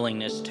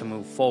unwillingness to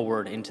move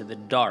forward into the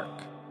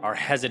dark, our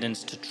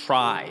hesitance to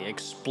try,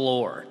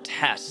 explore,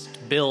 test,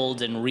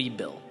 build, and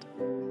rebuild.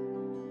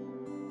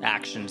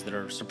 Actions that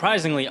are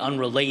surprisingly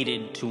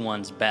unrelated to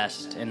one's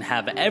best and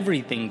have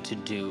everything to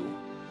do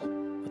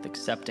with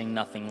accepting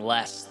nothing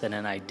less than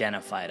an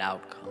identified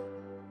outcome.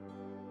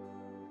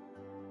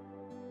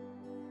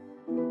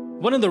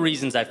 One of the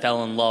reasons I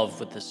fell in love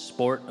with the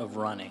sport of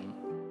running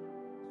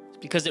is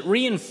because it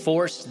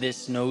reinforced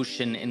this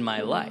notion in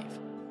my life.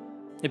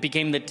 It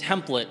became the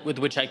template with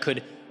which I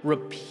could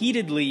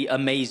repeatedly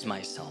amaze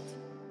myself.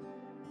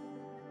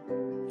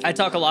 I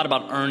talk a lot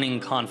about earning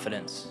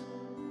confidence,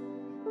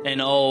 and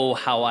oh,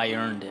 how I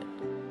earned it.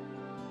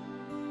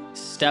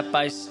 Step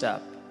by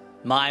step,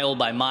 mile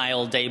by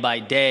mile, day by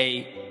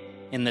day,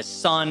 in the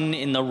sun,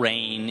 in the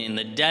rain, in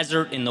the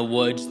desert, in the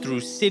woods,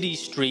 through city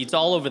streets,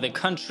 all over the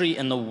country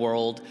and the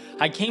world,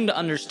 I came to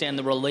understand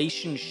the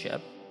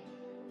relationship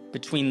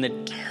between the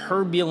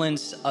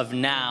turbulence of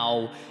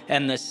now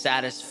and the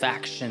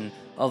satisfaction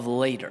of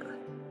later.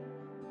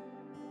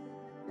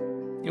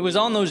 It was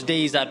on those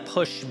days I'd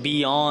push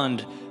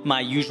beyond my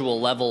usual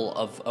level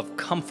of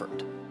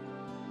comfort,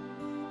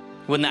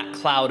 when that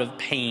cloud of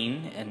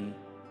pain and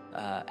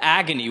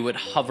agony would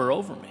hover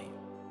over me.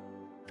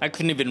 I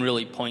couldn't even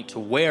really point to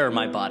where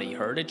my body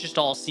hurt. It just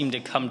all seemed to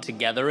come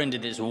together into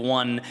this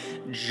one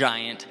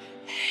giant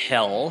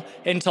hell,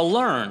 and to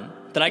learn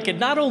that I could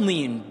not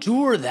only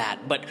endure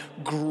that, but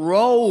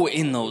grow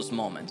in those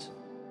moments.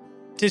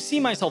 To see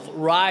myself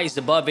rise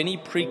above any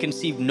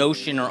preconceived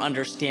notion or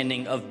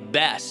understanding of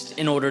best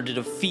in order to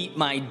defeat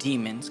my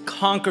demons,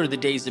 conquer the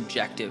day's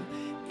objective,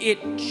 it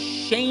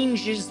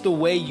changes the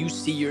way you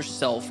see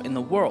yourself in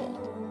the world.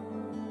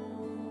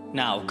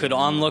 Now, could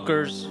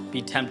onlookers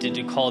be tempted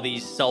to call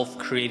these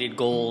self-created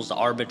goals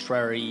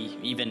arbitrary,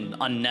 even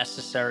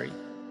unnecessary?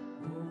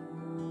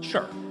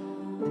 Sure,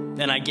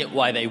 and I get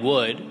why they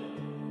would,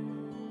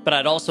 but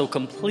I'd also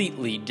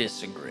completely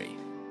disagree.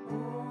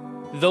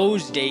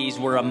 Those days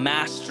were a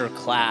master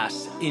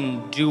class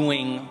in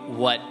doing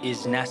what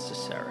is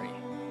necessary.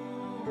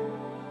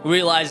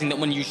 Realizing that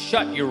when you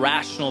shut your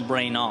rational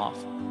brain off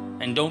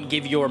and don't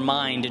give your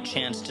mind a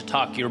chance to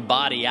talk your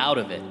body out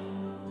of it,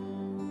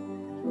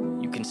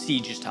 you can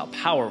see just how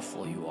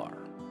powerful you are.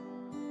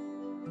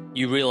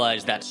 You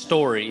realize that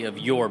story of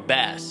your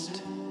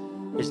best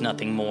is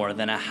nothing more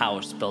than a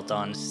house built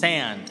on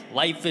sand.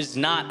 Life is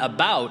not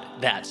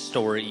about that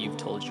story you've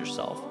told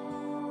yourself.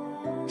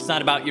 It's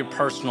not about your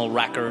personal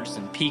records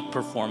and peak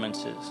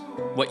performances,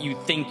 what you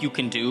think you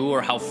can do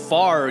or how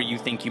far you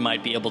think you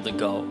might be able to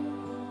go.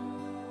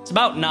 It's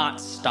about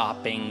not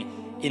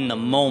stopping in the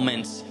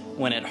moments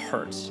when it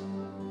hurts.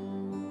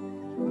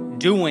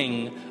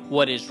 Doing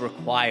what is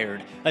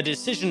required, a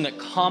decision that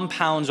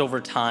compounds over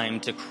time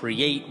to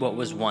create what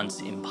was once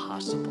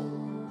impossible.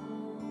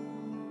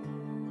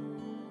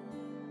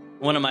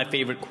 One of my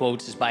favorite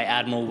quotes is by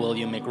Admiral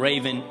William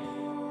McRaven,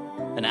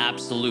 an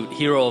absolute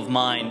hero of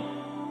mine.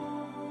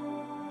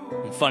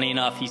 And funny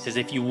enough, he says,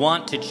 if you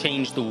want to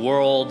change the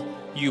world,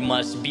 you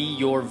must be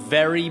your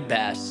very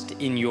best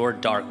in your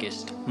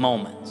darkest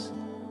moments.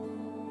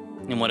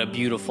 And what a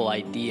beautiful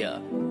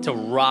idea, to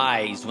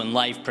rise when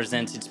life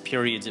presents its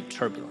periods of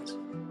turbulence.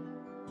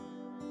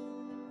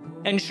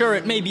 And sure,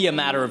 it may be a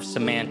matter of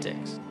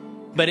semantics,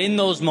 but in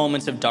those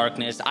moments of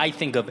darkness, I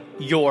think of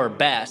your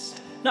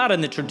best, not in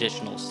the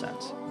traditional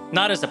sense,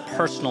 not as a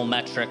personal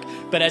metric,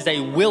 but as a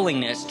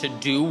willingness to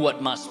do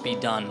what must be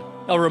done,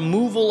 a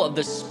removal of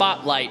the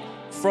spotlight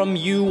from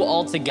you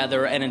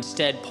altogether and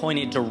instead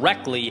pointed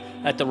directly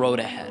at the road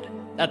ahead,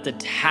 at the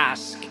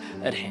task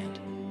at hand.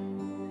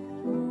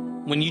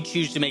 When you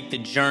choose to make the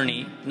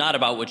journey not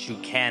about what you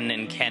can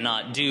and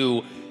cannot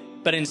do,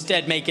 but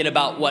instead make it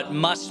about what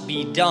must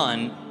be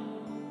done,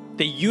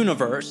 the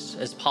universe,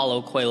 as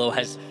Paulo Coelho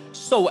has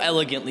so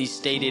elegantly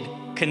stated,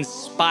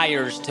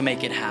 conspires to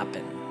make it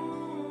happen.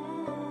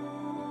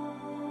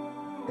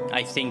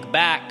 I think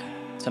back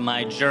to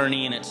my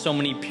journey, and at so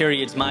many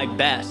periods, my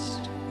best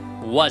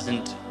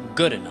wasn't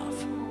good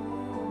enough.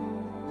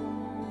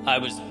 I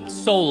was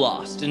so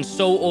lost and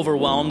so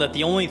overwhelmed that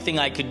the only thing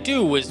I could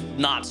do was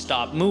not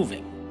stop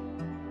moving.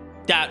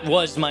 That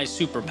was my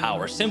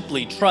superpower,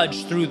 simply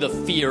trudge through the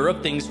fear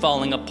of things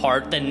falling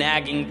apart, the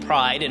nagging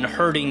pride and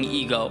hurting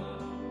ego.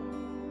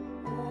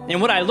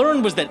 And what I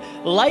learned was that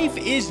life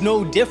is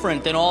no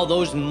different than all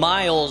those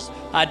miles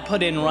I'd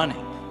put in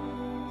running.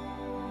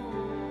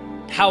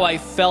 How I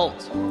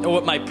felt, or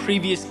what my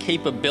previous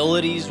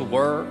capabilities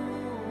were,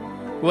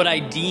 what I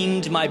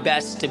deemed my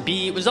best to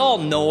be, it was all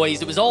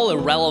noise, it was all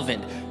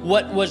irrelevant.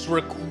 What was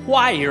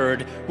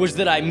required was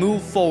that I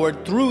move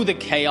forward through the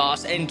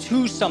chaos and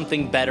to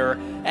something better,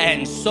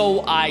 and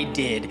so I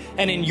did.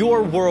 And in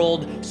your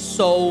world,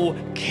 so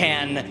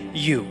can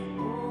you.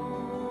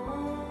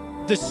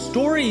 The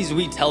stories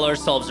we tell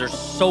ourselves are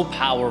so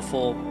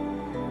powerful,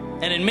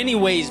 and in many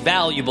ways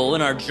valuable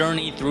in our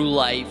journey through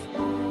life.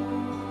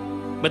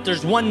 But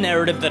there's one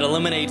narrative that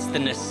eliminates the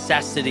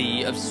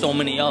necessity of so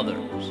many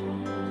others.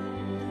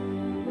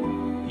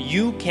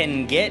 You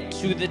can get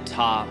to the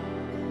top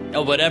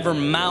of whatever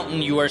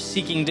mountain you are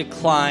seeking to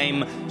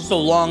climb so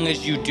long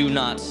as you do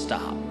not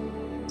stop.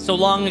 So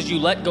long as you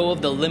let go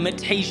of the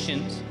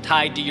limitations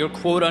tied to your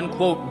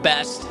quote-unquote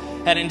best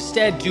and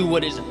instead do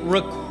what is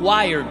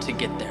required to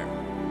get there.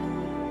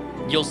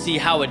 You'll see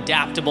how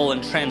adaptable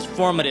and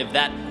transformative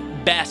that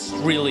best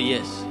really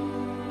is,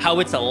 how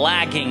it's a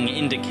lagging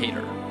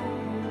indicator.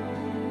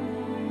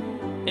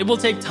 It will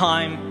take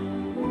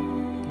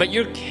time, but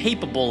you're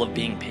capable of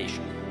being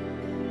patient.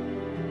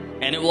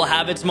 And it will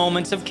have its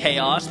moments of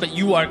chaos, but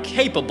you are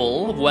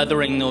capable of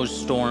weathering those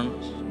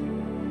storms.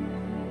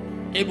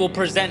 It will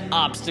present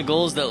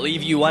obstacles that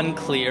leave you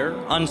unclear,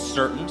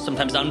 uncertain,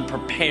 sometimes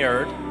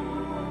unprepared,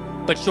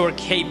 but you're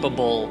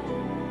capable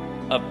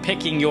of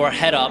picking your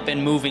head up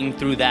and moving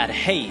through that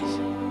haze.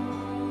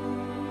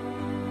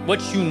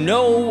 What you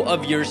know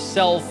of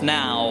yourself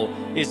now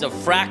is a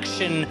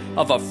fraction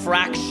of a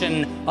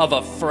fraction of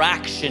a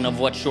fraction of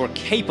what you're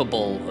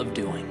capable of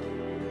doing.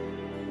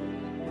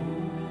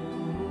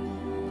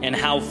 And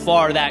how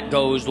far that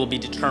goes will be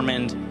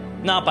determined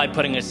not by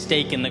putting a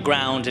stake in the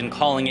ground and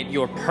calling it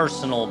your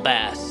personal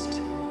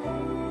best,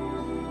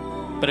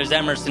 but as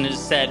Emerson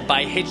has said,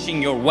 by hitching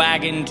your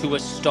wagon to a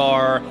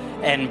star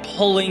and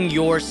pulling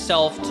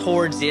yourself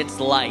towards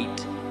its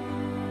light,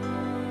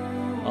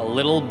 a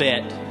little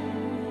bit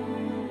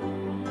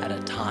at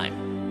a time.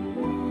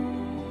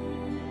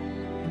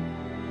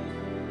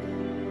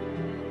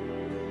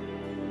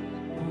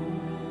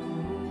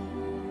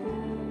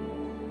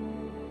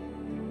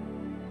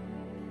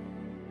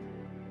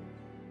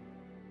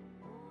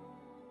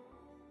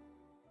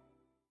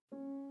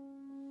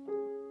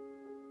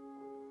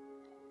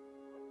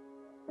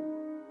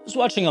 I was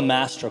watching a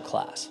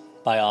masterclass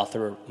by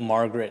author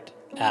Margaret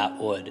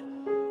Atwood.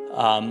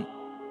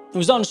 It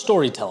was on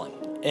storytelling,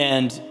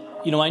 and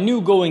I knew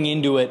going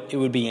into it, it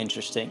would be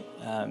interesting.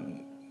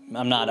 I'm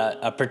not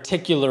a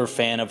particular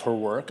fan of her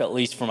work, at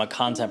least from a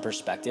content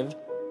perspective.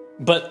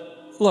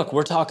 But look,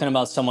 we're talking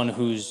about someone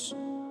who's,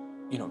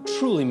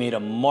 truly made a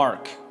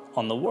mark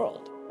on the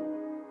world,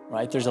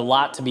 right? There's a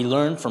lot to be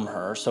learned from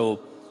her. So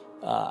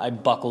I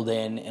buckled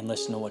in and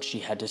listened to what she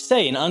had to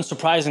say. And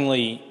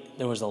unsurprisingly,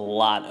 there was a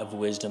lot of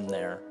wisdom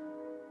there.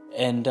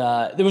 And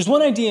there was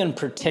one idea in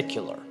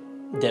particular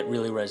that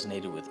really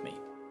resonated with me.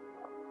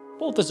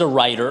 Both as a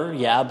writer,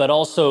 yeah, but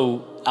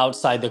also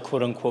outside the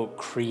quote-unquote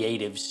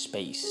creative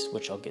space,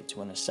 which I'll get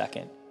to in a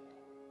second.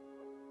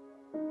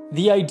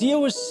 The idea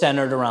was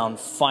centered around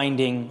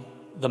finding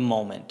the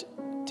moment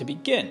to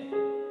begin.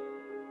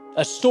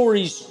 A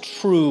story's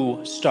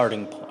true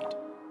starting point.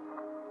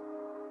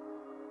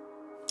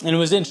 And it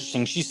was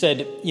interesting. She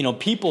said,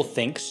 people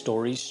think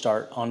stories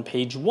start on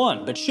page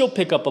 1, but she'll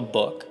pick up a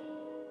book.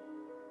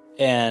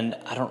 And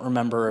I don't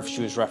remember if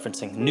she was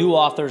referencing new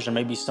authors or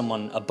maybe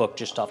a book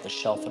just off the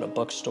shelf at a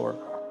bookstore.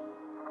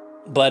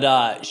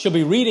 But she'll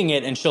be reading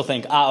it and she'll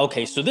think,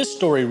 okay, so this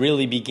story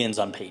really begins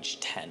on page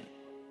 10.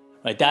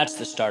 Right? That's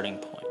the starting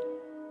point.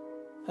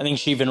 I think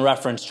she even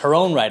referenced her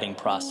own writing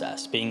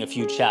process, being a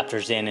few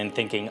chapters in and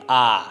thinking,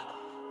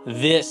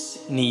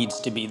 this needs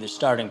to be the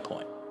starting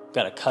point.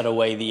 Got to cut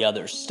away the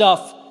other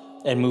stuff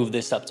and move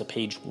this up to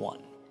page 1.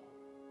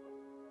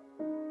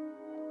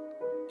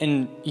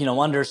 And,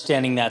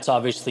 understanding that's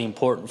obviously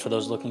important for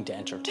those looking to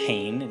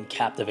entertain and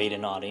captivate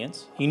an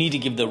audience. You need to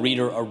give the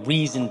reader a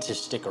reason to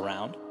stick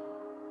around.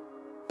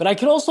 But I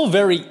could also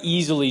very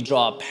easily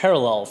draw a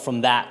parallel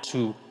from that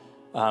to,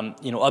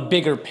 a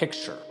bigger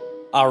picture,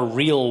 our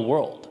real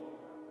world.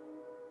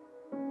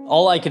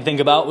 All I could think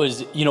about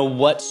was,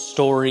 what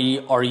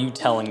story are you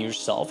telling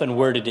yourself and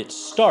where did it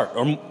start?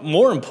 Or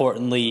more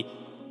importantly,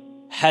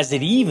 has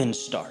it even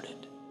started?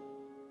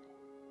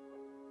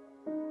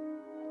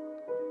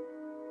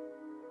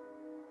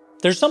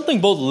 There's something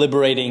both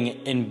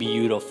liberating and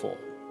beautiful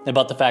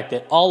about the fact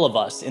that all of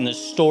us in the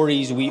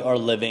stories we are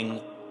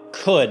living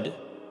could,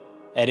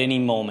 at any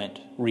moment,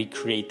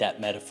 recreate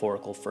that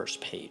metaphorical first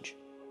page.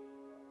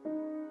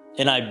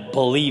 And I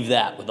believe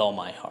that with all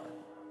my heart.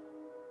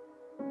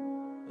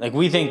 Like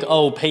we think,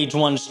 page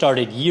 1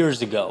 started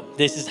years ago.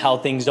 This is how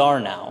things are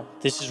now.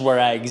 This is where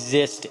I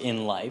exist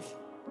in life.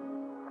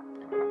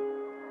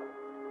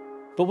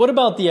 But what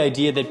about the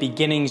idea that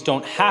beginnings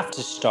don't have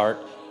to start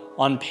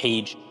on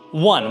page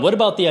 1? What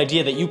about the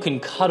idea that you can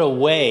cut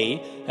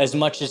away as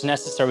much as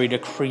necessary to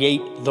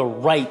create the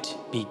right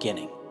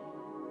beginning?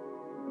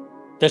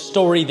 The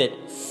story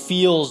that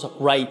feels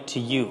right to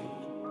you.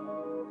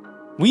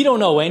 We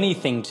don't owe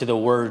anything to the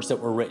words that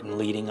were written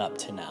leading up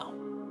to now.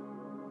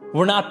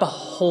 We're not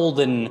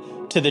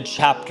beholden to the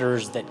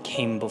chapters that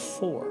came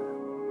before.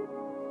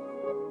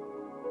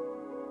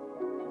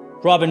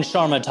 Robin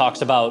Sharma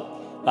talks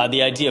about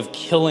the idea of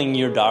killing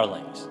your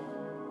darlings,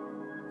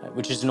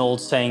 which is an old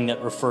saying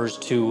that refers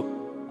to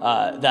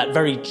that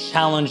very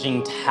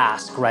challenging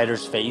task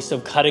writers face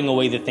of cutting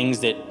away the things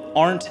that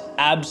aren't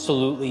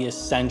absolutely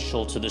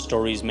essential to the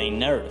story's main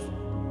narrative.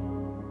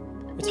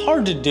 It's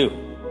hard to do.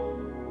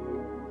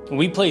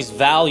 We place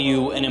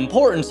value and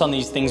importance on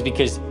these things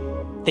because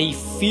they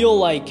feel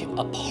like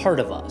a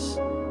part of us.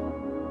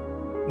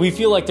 We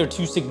feel like they're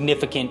too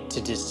significant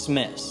to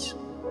dismiss.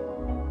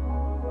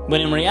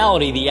 When in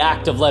reality, the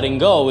act of letting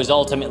go is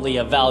ultimately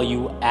a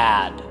value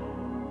add,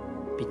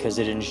 because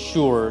it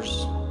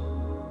ensures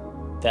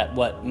that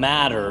what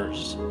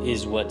matters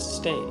is what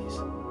stays.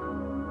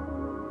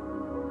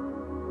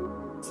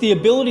 It's the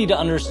ability to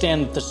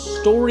understand that the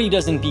story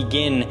doesn't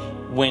begin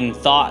when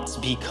thoughts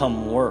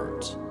become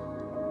words.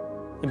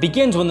 It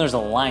begins when there's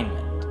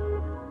alignment,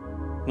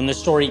 when the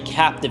story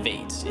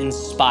captivates,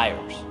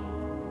 inspires,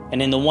 and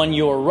in the one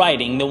you're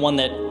writing, the one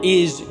that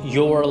is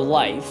your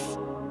life,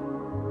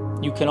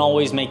 you can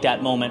always make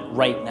that moment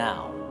right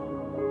now.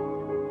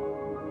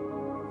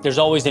 There's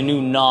always a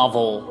new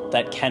novel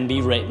that can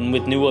be written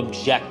with new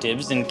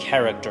objectives and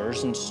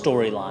characters and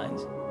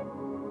storylines.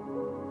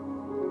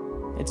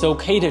 It's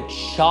okay to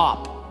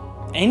chop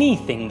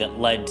anything that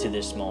led to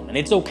this moment.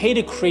 It's okay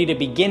to create a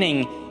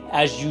beginning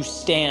as you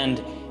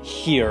stand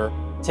here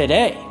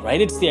today, right?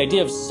 It's the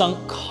idea of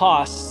sunk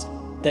costs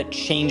that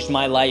changed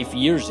my life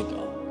years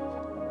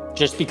ago.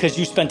 Just because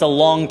you spent a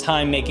long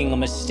time making a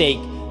mistake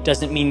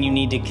doesn't mean you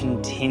need to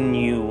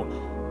continue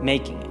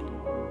making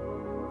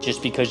it.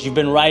 Just because you've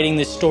been writing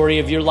the story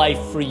of your life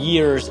for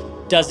years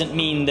doesn't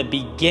mean the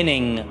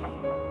beginning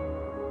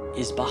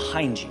is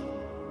behind you.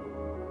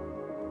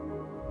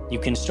 You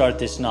can start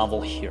this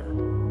novel here.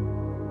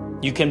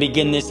 You can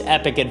begin this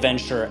epic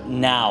adventure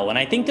now. And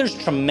I think there's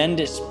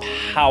tremendous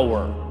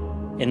power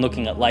in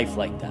looking at life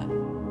like that.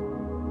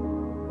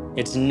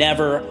 It's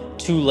never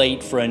too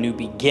late for a new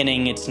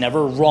beginning. It's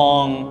never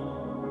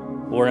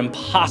wrong or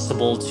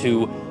impossible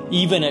to,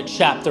 even at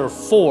chapter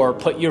 4,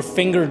 put your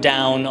finger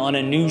down on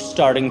a new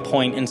starting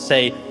point and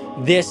say,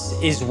 this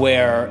is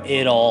where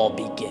it all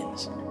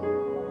begins,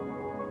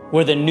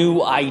 where the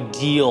new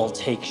ideal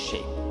takes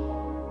shape.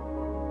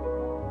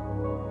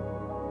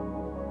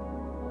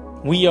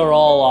 We are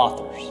all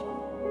authors.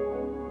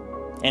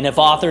 And if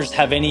authors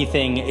have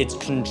anything, it's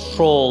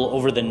control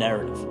over the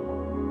narrative.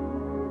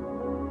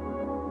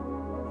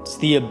 It's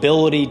the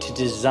ability to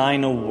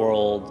design a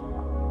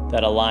world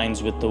that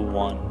aligns with the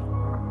one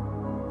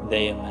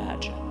they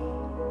imagine.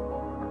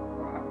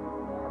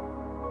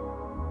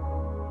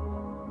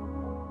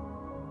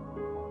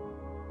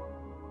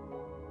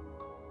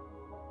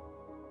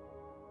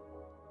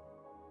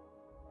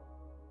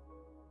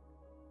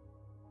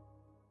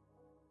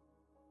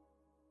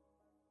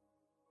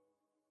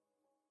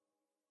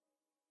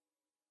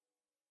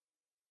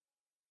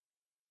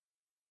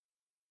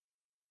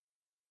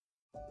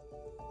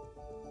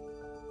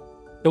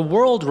 The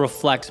world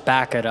reflects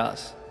back at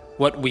us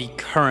what we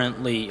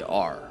currently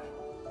are,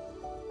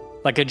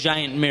 like a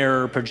giant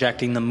mirror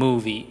projecting the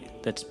movie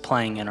that's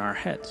playing in our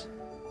heads.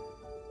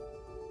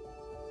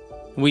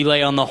 We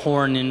lay on the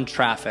horn in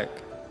traffic,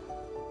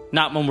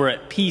 not when we're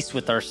at peace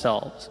with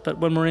ourselves, but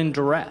when we're in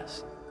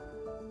duress.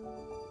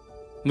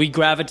 We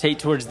gravitate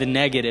towards the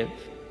negative,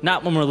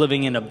 not when we're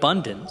living in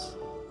abundance,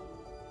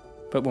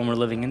 but when we're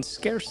living in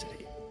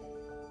scarcity.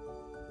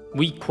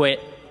 We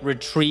quit,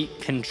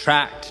 retreat,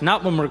 contract,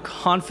 not when we're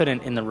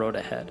confident in the road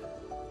ahead,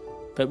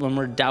 but when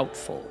we're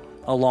doubtful,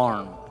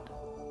 alarmed.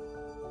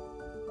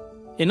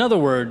 In other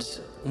words,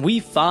 we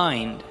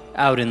find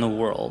out in the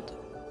world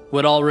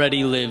what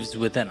already lives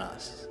within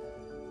us.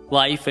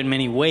 Life, in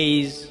many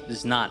ways,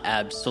 is not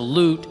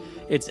absolute,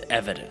 it's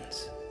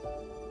evidence.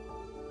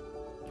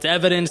 It's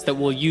evidence that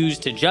we'll use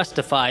to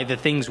justify the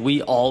things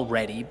we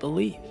already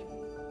believe.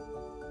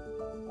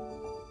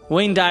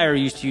 Wayne Dyer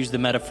used to use the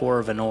metaphor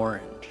of an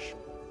orange.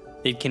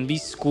 It can be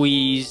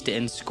squeezed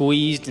and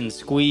squeezed and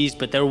squeezed,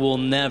 but there will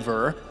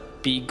never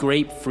be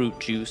grapefruit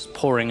juice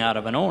pouring out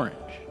of an orange.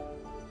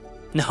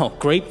 No,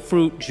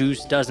 grapefruit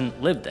juice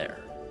doesn't live there.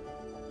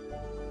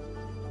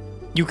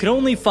 You can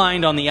only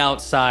find on the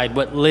outside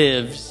what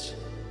lives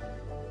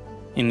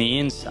in the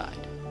inside.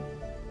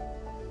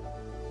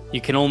 You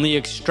can only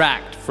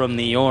extract from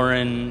the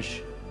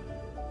orange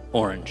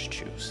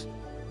juice.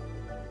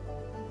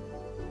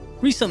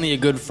 Recently, a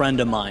good friend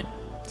of mine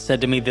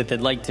said to me that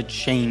they'd like to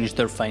change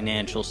their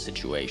financial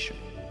situation.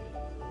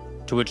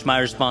 To which my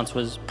response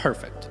was,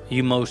 perfect.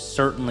 You most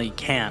certainly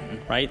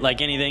can, right?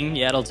 Like anything,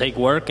 yeah, it'll take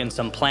work and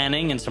some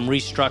planning and some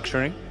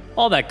restructuring,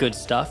 all that good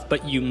stuff,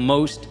 but you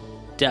most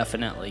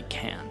definitely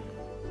can.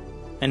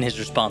 And his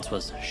response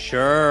was,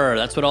 sure,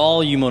 that's what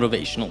all you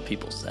motivational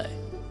people say.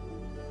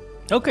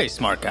 Okay,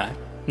 smart guy.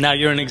 Now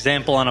you're an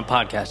example on a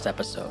podcast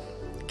episode.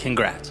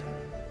 Congrats.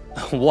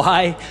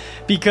 Why?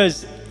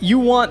 Because you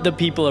want the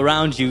people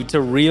around you to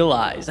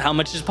realize how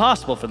much is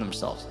possible for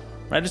themselves,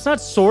 right? It's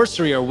not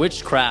sorcery or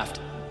witchcraft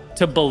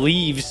to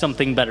believe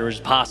something better is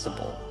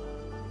possible.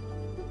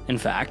 In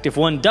fact, if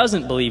one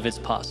doesn't believe it's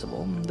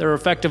possible, they're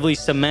effectively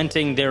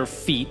cementing their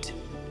feet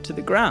to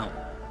the ground,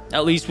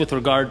 at least with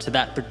regard to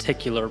that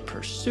particular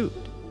pursuit.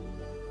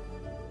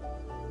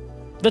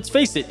 Let's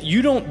face it,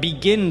 you don't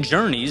begin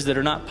journeys that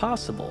are not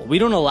possible. We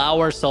don't allow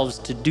ourselves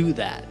to do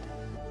that.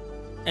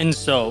 And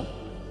so,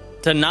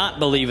 to not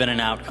believe in an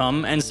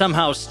outcome and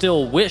somehow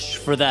still wish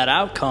for that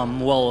outcome,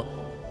 well,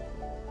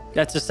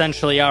 that's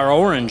essentially our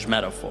orange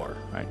metaphor,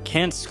 right?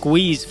 Can't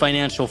squeeze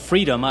financial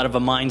freedom out of a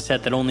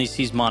mindset that only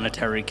sees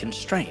monetary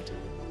constraint.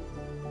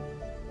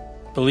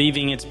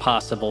 Believing it's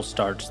possible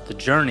starts the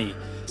journey.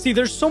 See,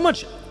 there's so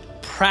much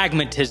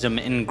pragmatism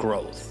in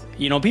growth.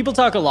 You know, people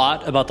talk a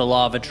lot about the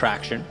law of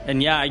attraction,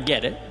 and yeah, I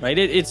get it, right?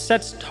 It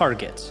sets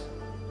targets.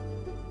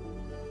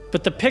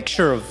 But the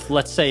picture of,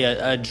 let's say,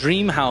 a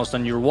dream house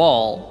on your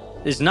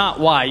wall is not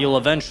why you'll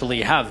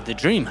eventually have the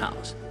dream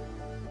house.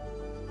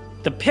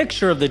 The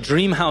picture of the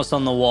dream house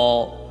on the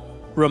wall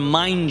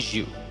reminds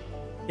you.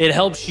 It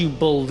helps you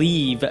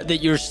believe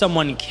that you're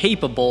someone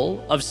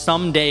capable of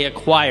someday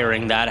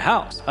acquiring that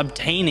house,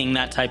 obtaining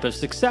that type of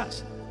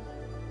success,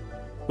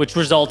 which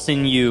results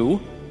in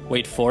you,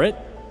 wait for it,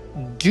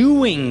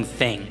 doing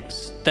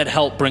things that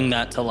help bring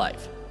that to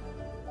life.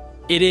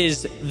 It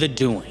is the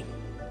doing.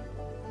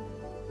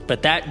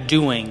 But that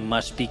doing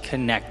must be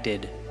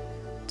connected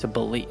to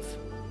belief.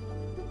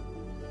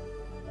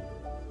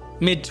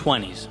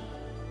 Mid-20s.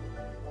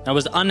 I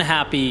was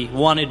unhappy,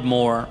 wanted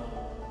more,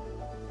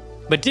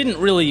 but didn't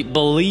really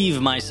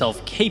believe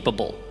myself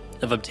capable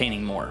of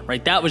obtaining more,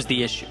 right? That was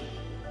the issue.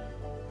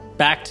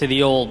 Back to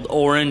the old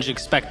orange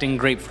expecting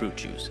grapefruit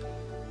juice.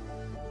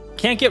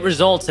 Can't get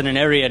results in an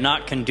area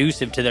not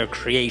conducive to their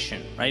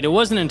creation, right? It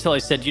wasn't until I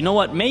said, you know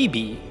what,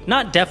 maybe,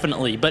 not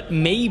definitely, but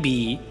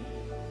maybe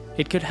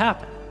it could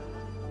happen.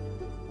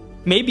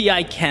 Maybe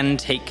I can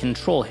take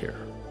control here.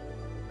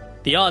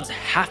 The odds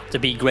have to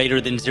be greater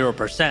than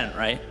 0%,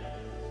 right?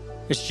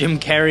 It's Jim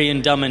Carrey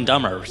and Dumb and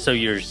Dumber, so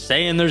you're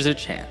saying there's a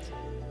chance.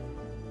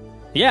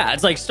 Yeah,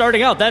 it's like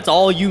starting out, that's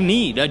all you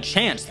need, a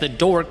chance, the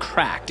door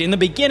cracked. In the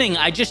beginning,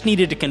 I just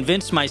needed to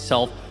convince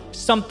myself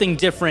something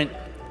different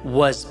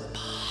was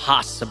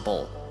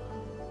possible.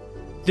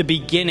 The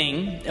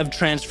beginning of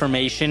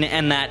transformation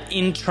and that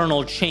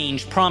internal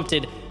change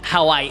prompted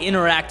how I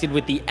interacted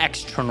with the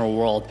external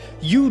world.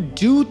 You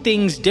do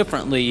things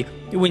differently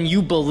when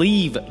you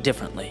believe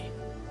differently.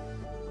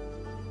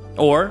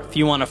 Or, if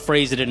you want to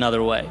phrase it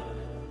another way,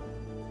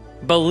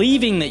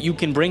 believing that you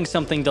can bring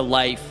something to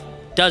life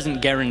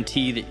doesn't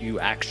guarantee that you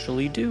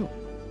actually do.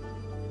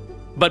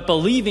 But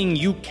believing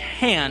you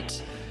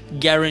can't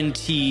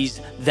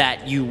guarantees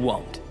that you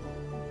won't.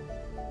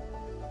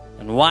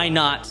 And why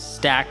not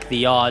stack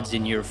the odds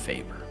in your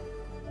favor?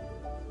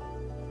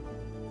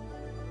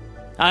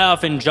 I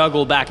often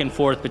juggle back and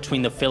forth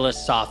between the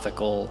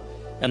philosophical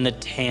and the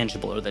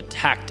tangible or the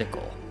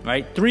tactical,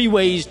 right? 3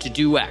 ways to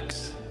do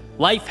X.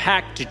 Life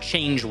hack to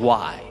change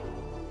Y.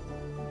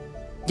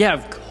 Yeah,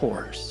 of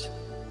course.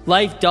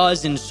 Life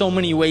does in so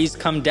many ways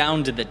come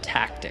down to the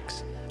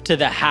tactics, to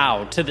the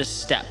how, to the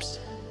steps.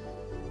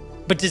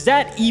 But does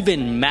that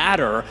even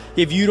matter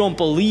if you don't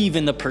believe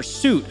in the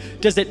pursuit?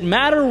 Does it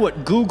matter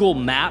what Google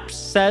Maps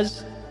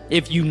says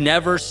if you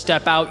never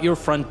step out your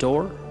front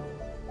door?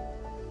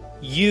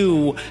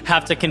 You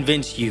have to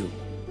convince you.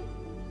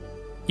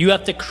 You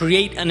have to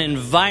create an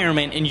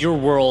environment in your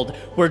world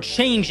where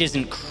change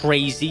isn't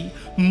crazy,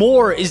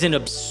 more isn't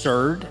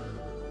absurd.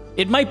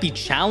 It might be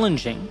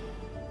challenging,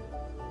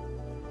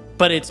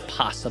 but it's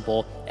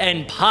possible,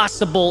 and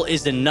possible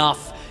is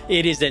enough.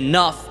 It is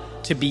enough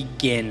to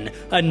begin,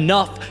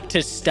 enough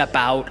to step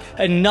out,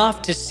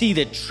 enough to see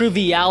the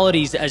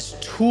trivialities as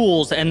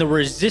tools and the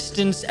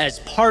resistance as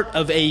part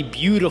of a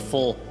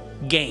beautiful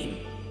game.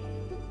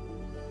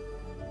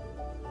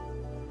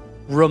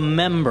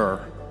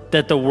 Remember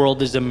that the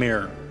world is a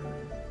mirror,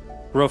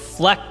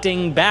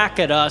 reflecting back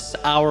at us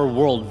our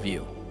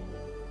worldview.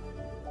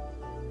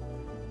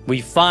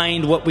 We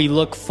find what we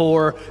look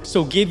for,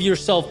 so give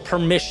yourself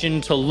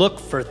permission to look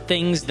for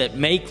things that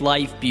make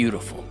life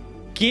beautiful.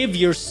 Give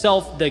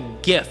yourself the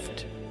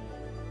gift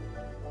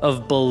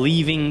of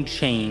believing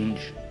change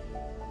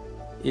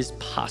is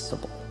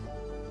possible.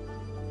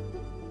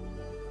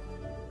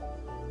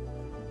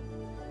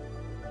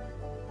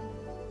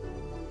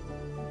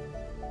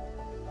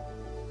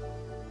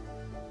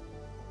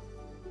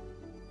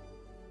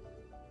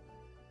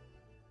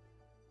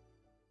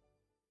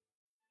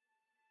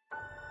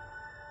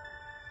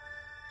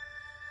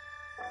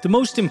 The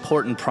most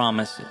important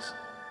promises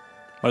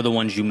are the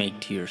ones you make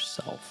to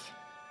yourself.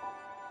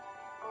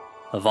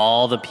 Of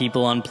all the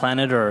people on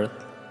planet Earth,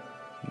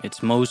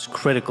 it's most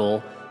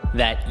critical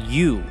that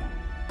you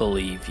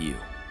believe you.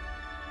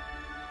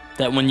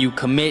 That when you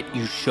commit,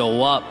 you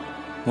show up.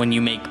 When you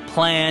make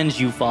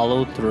plans, you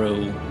follow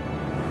through.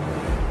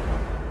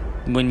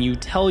 When you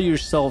tell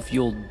yourself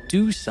you'll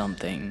do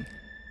something,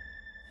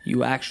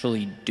 you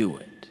actually do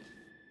it.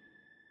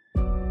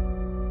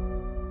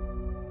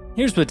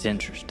 Here's what's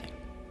interesting.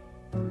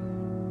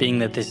 Being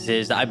that this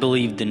is, I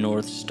believe, the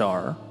North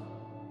Star,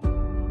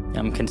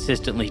 I'm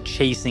consistently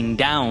chasing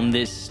down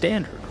this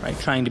standard, right?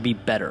 Trying to be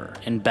better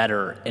and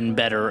better and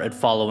better at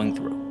following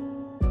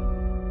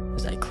through.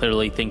 As I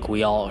clearly think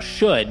we all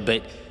should,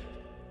 but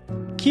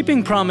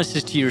keeping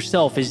promises to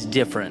yourself is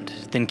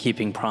different than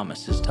keeping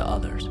promises to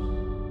others.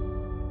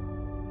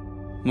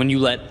 When you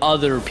let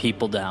other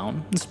people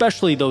down,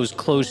 especially those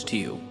close to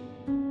you,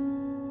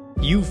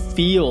 you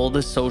feel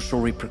the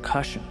social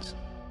repercussions.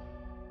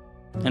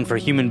 And for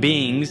human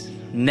beings,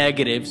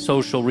 negative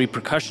social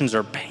repercussions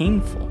are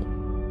painful.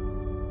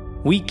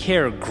 We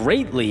care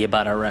greatly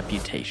about our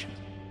reputation.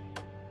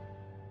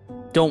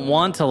 Don't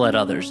want to let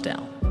others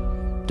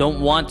down.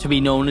 Don't want to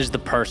be known as the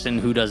person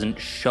who doesn't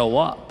show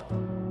up.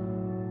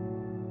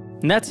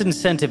 And that's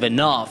incentive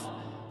enough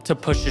to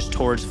push us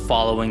towards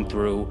following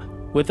through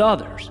with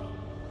others.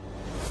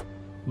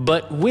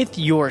 But with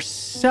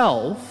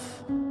yourself,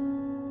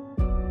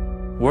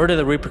 where do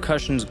the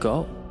repercussions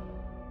go?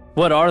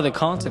 What are the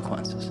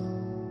consequences?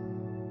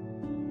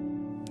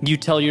 You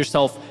tell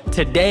yourself,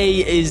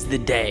 today is the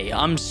day.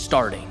 I'm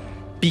starting,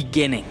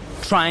 beginning,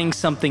 trying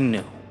something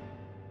new.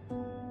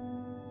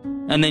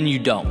 And then you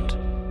don't.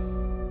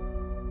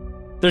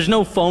 There's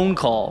no phone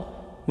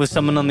call with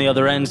someone on the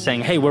other end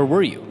saying, hey, where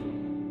were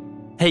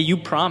you? Hey, you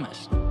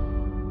promised.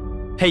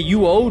 Hey,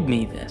 you owed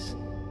me this.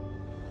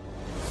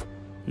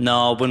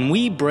 No, when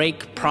we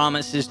break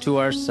promises to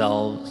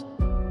ourselves,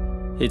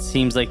 it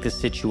seems like the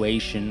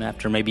situation,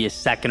 after maybe a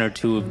second or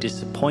two of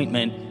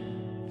disappointment,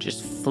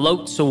 just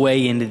floats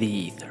away into the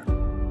ether.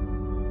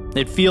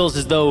 It feels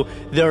as though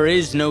there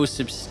is no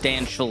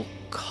substantial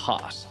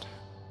cost.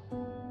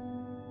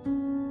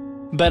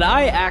 But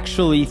I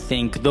actually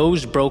think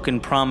those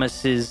broken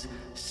promises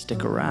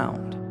stick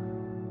around.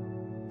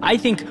 I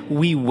think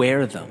we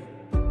wear them.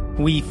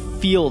 We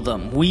feel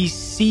them. We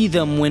see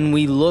them when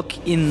we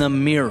look in the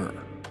mirror.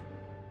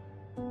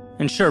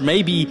 And sure,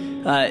 maybe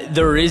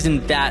there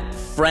isn't that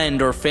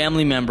friend or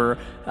family member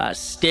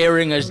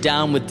staring us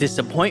down with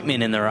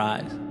disappointment in their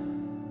eyes.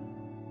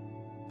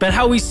 But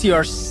how we see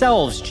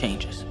ourselves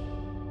changes.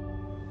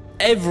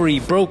 Every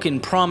broken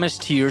promise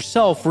to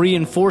yourself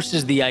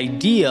reinforces the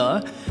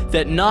idea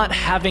that not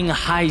having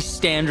high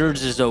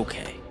standards is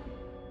okay.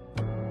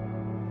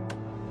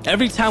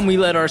 Every time we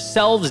let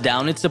ourselves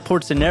down, it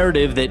supports a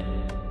narrative that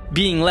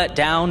being let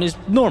down is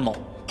normal,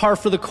 par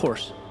for the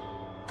course.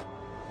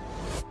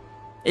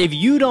 If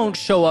you don't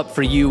show up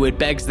for you, it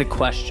begs the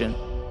question,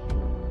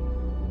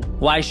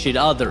 why should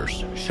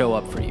others show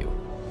up for you?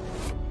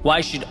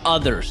 Why should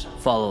others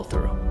follow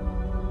through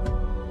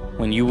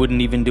when you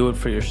wouldn't even do it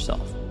for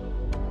yourself?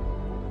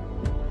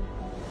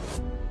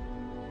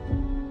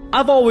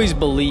 I've always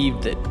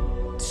believed that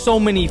so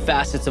many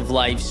facets of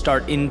life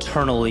start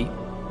internally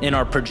and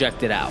are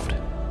projected out.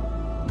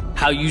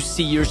 How you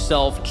see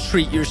yourself,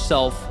 treat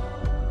yourself,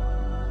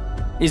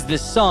 is the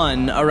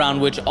sun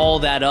around which all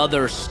that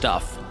other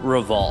stuff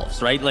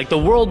revolves, right? Like the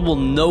world will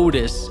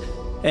notice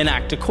and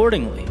act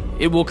accordingly.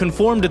 It will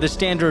conform to the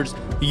standards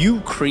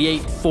you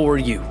create for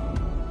you.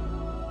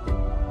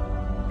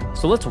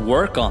 So let's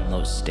work on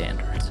those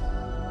standards.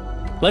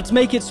 Let's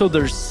make it so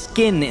there's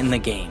skin in the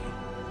game.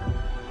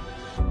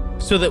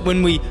 So that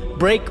when we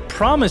break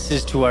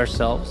promises to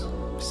ourselves,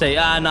 say,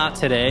 not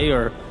today,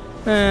 or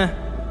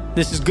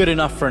this is good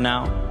enough for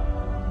now,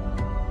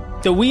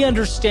 that we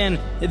understand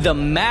the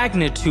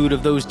magnitude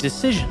of those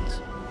decisions.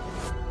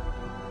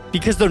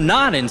 Because they're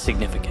not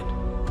insignificant.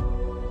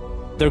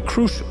 They're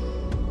crucial.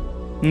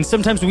 And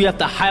sometimes we have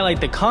to highlight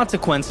the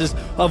consequences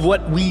of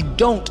what we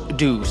don't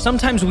do.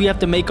 Sometimes we have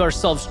to make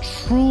ourselves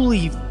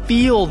truly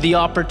feel the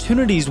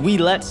opportunities we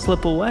let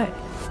slip away.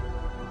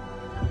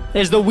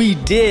 As though we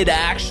did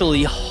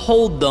actually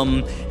hold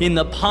them in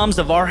the palms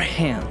of our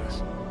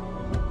hands.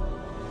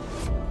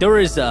 There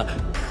is a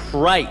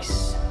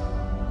price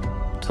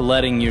to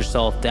letting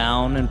yourself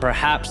down, and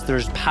perhaps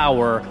there's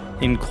power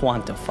in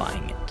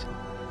quantifying it.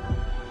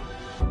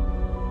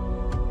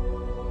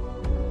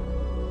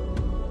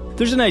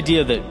 There's an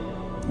idea that,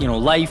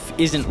 life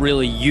isn't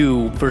really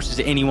you versus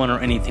anyone or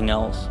anything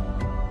else.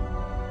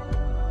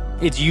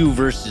 It's you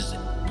versus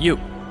you.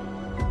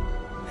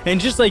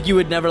 And just like you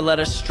would never let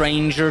a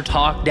stranger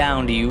talk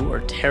down to you or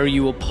tear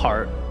you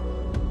apart,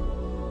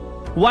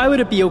 why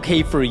would it be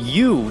okay for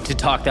you to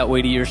talk that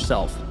way to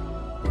yourself?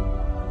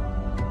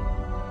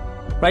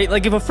 Right?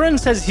 Like if a friend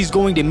says he's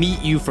going to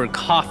meet you for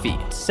coffee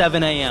at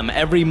 7 a.m.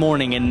 every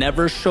morning and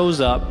never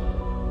shows up,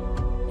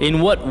 in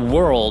what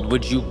world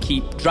would you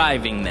keep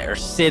driving there,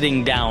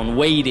 sitting down,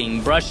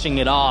 waiting, brushing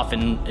it off,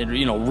 and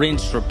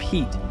rinse,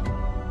 repeat?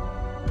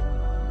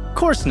 Of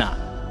course not.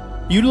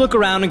 You'd look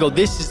around and go,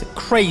 this is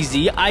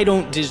crazy, I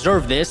don't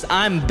deserve this,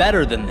 I'm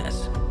better than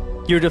this.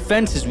 Your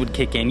defenses would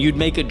kick in, you'd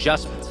make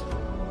adjustments.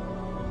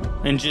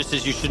 And just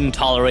as you shouldn't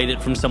tolerate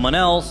it from someone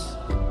else,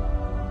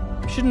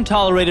 you shouldn't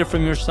tolerate it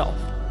from yourself,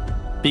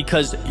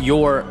 because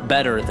you're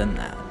better than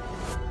that.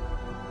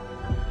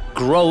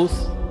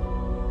 Growth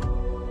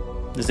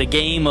is a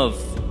game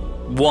of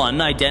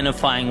 1,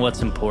 identifying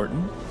what's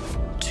important,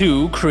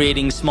 2,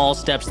 creating small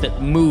steps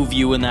that move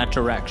you in that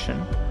direction,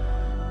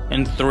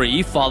 and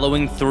 3,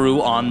 following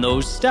through on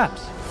those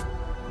steps.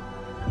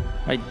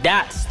 Right?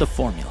 That's the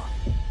formula.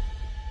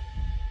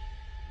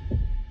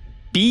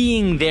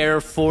 Being there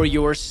for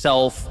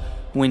yourself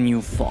when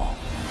you fall.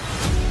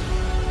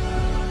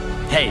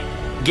 Hey,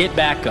 get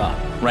back up,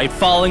 right?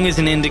 Falling is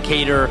an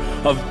indicator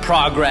of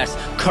progress,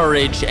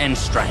 courage, and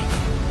strength.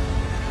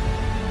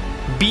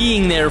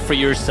 Being there for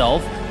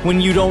yourself when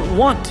you don't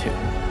want to.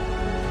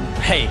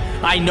 Hey,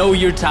 I know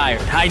you're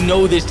tired. I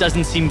know this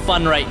doesn't seem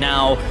fun right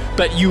now,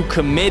 but you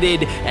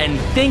committed, and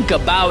think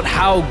about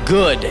how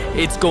good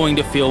it's going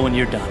to feel when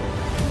you're done.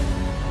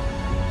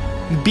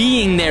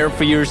 Being there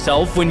for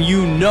yourself when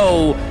you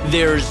know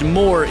there's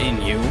more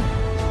in you,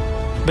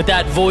 but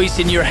that voice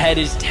in your head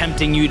is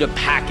tempting you to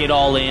pack it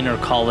all in or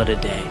call it a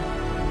day.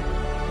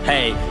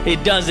 Hey,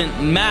 it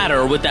doesn't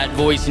matter what that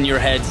voice in your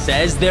head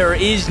says. There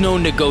is no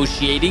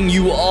negotiating.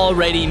 You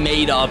already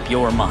made up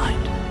your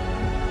mind.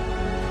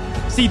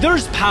 See,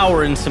 there's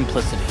power in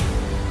simplicity.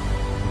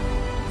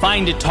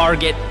 Find a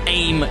target,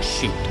 aim,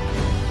 shoot.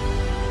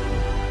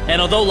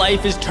 And although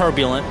life is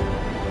turbulent,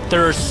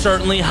 there are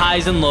certainly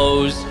highs and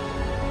lows.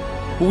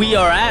 We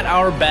are at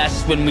our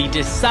best when we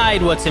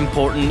decide what's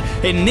important,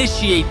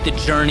 initiate the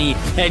journey,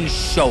 and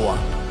show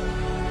up.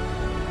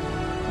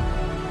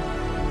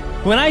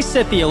 When I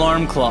set the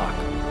alarm clock,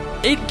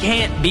 it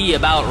can't be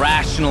about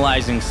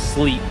rationalizing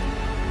sleep.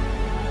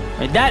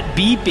 That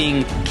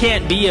beeping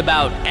can't be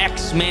about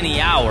X many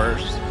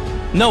hours.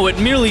 No, it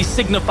merely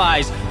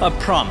signifies a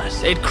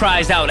promise. It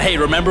cries out, hey,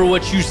 remember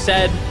what you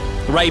said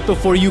right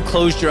before you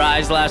closed your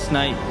eyes last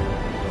night?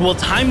 Well,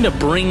 time to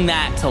bring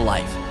that to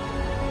life.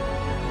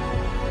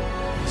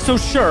 So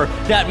sure,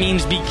 that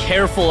means be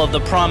careful of the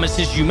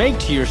promises you make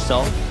to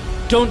yourself.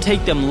 Don't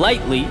take them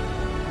lightly.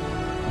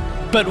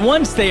 But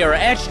once they are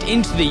etched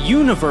into the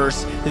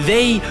universe,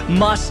 they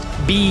must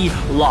be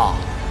law.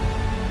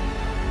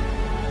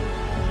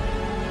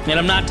 And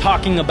I'm not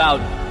talking about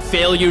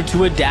failure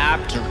to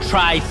adapt or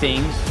try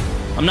things.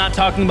 I'm not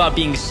talking about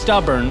being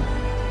stubborn.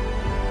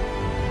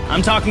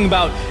 I'm talking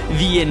about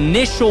the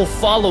initial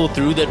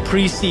follow-through that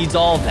precedes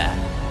all that.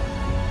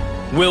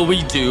 Will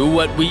we do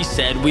what we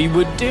said we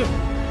would do?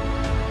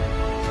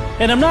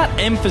 And I'm not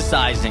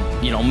emphasizing,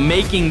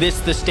 making this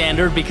the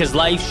standard because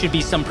life should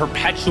be some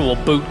perpetual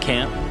boot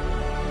camp.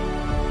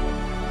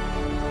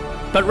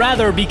 But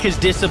rather because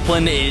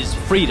discipline is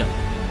freedom.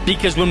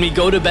 Because when we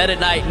go to bed at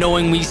night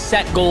knowing we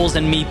set goals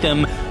and meet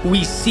them,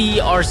 we see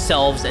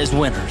ourselves as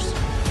winners.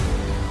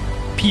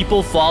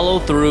 People follow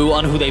through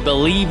on who they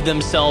believe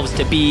themselves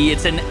to be.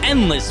 It's an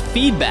endless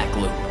feedback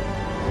loop.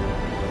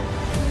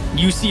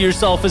 You see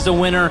yourself as a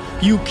winner,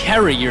 you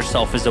carry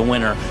yourself as a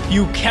winner.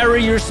 You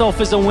carry yourself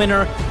as a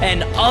winner,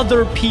 and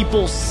other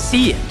people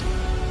see it.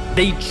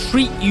 They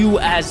treat you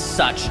as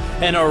such,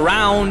 and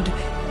around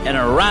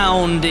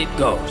it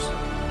goes.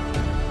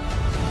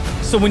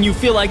 So when you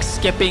feel like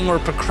skipping or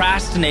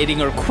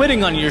procrastinating or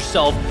quitting on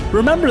yourself,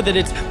 remember that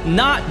it's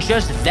not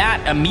just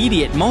that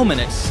immediate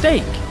moment at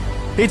stake.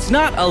 It's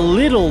not a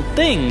little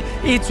thing.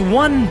 It's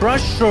one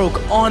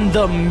brushstroke on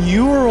the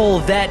mural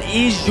that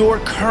is your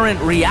current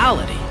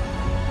reality.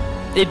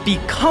 It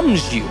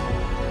becomes you.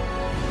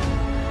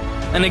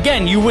 And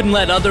again, you wouldn't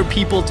let other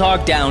people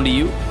talk down to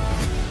you.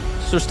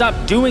 So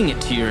stop doing it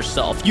to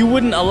yourself. You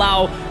wouldn't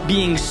allow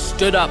being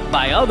stood up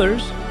by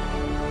others.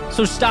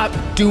 So stop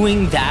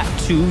doing that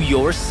to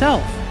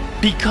yourself.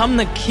 Become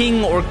the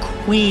king or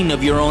queen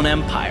of your own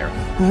empire.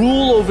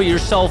 Rule over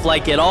yourself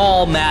like it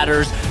all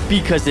matters,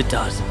 because it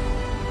does.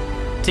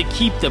 To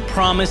keep the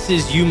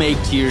promises you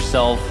make to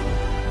yourself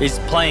is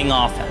playing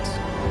offense.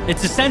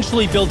 It's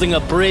essentially building a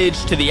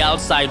bridge to the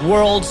outside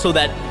world so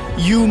that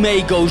you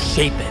may go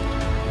shape it,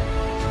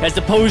 as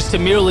opposed to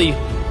merely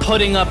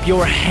putting up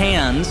your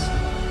hands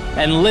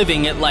and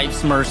living at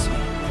life's mercy.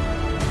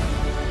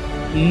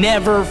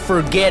 Never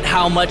forget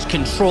how much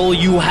control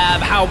you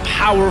have, how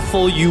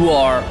powerful you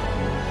are,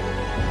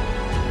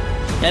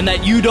 and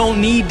that you don't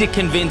need to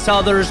convince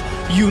others,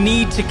 you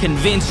need to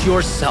convince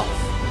yourself.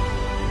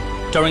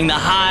 During the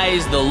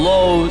highs, the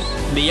lows,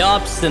 the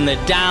ups and the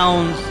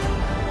downs,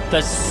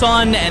 the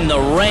sun and the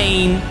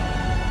rain,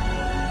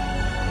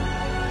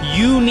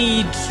 you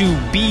need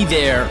to be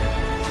there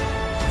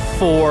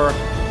for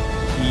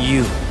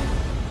you.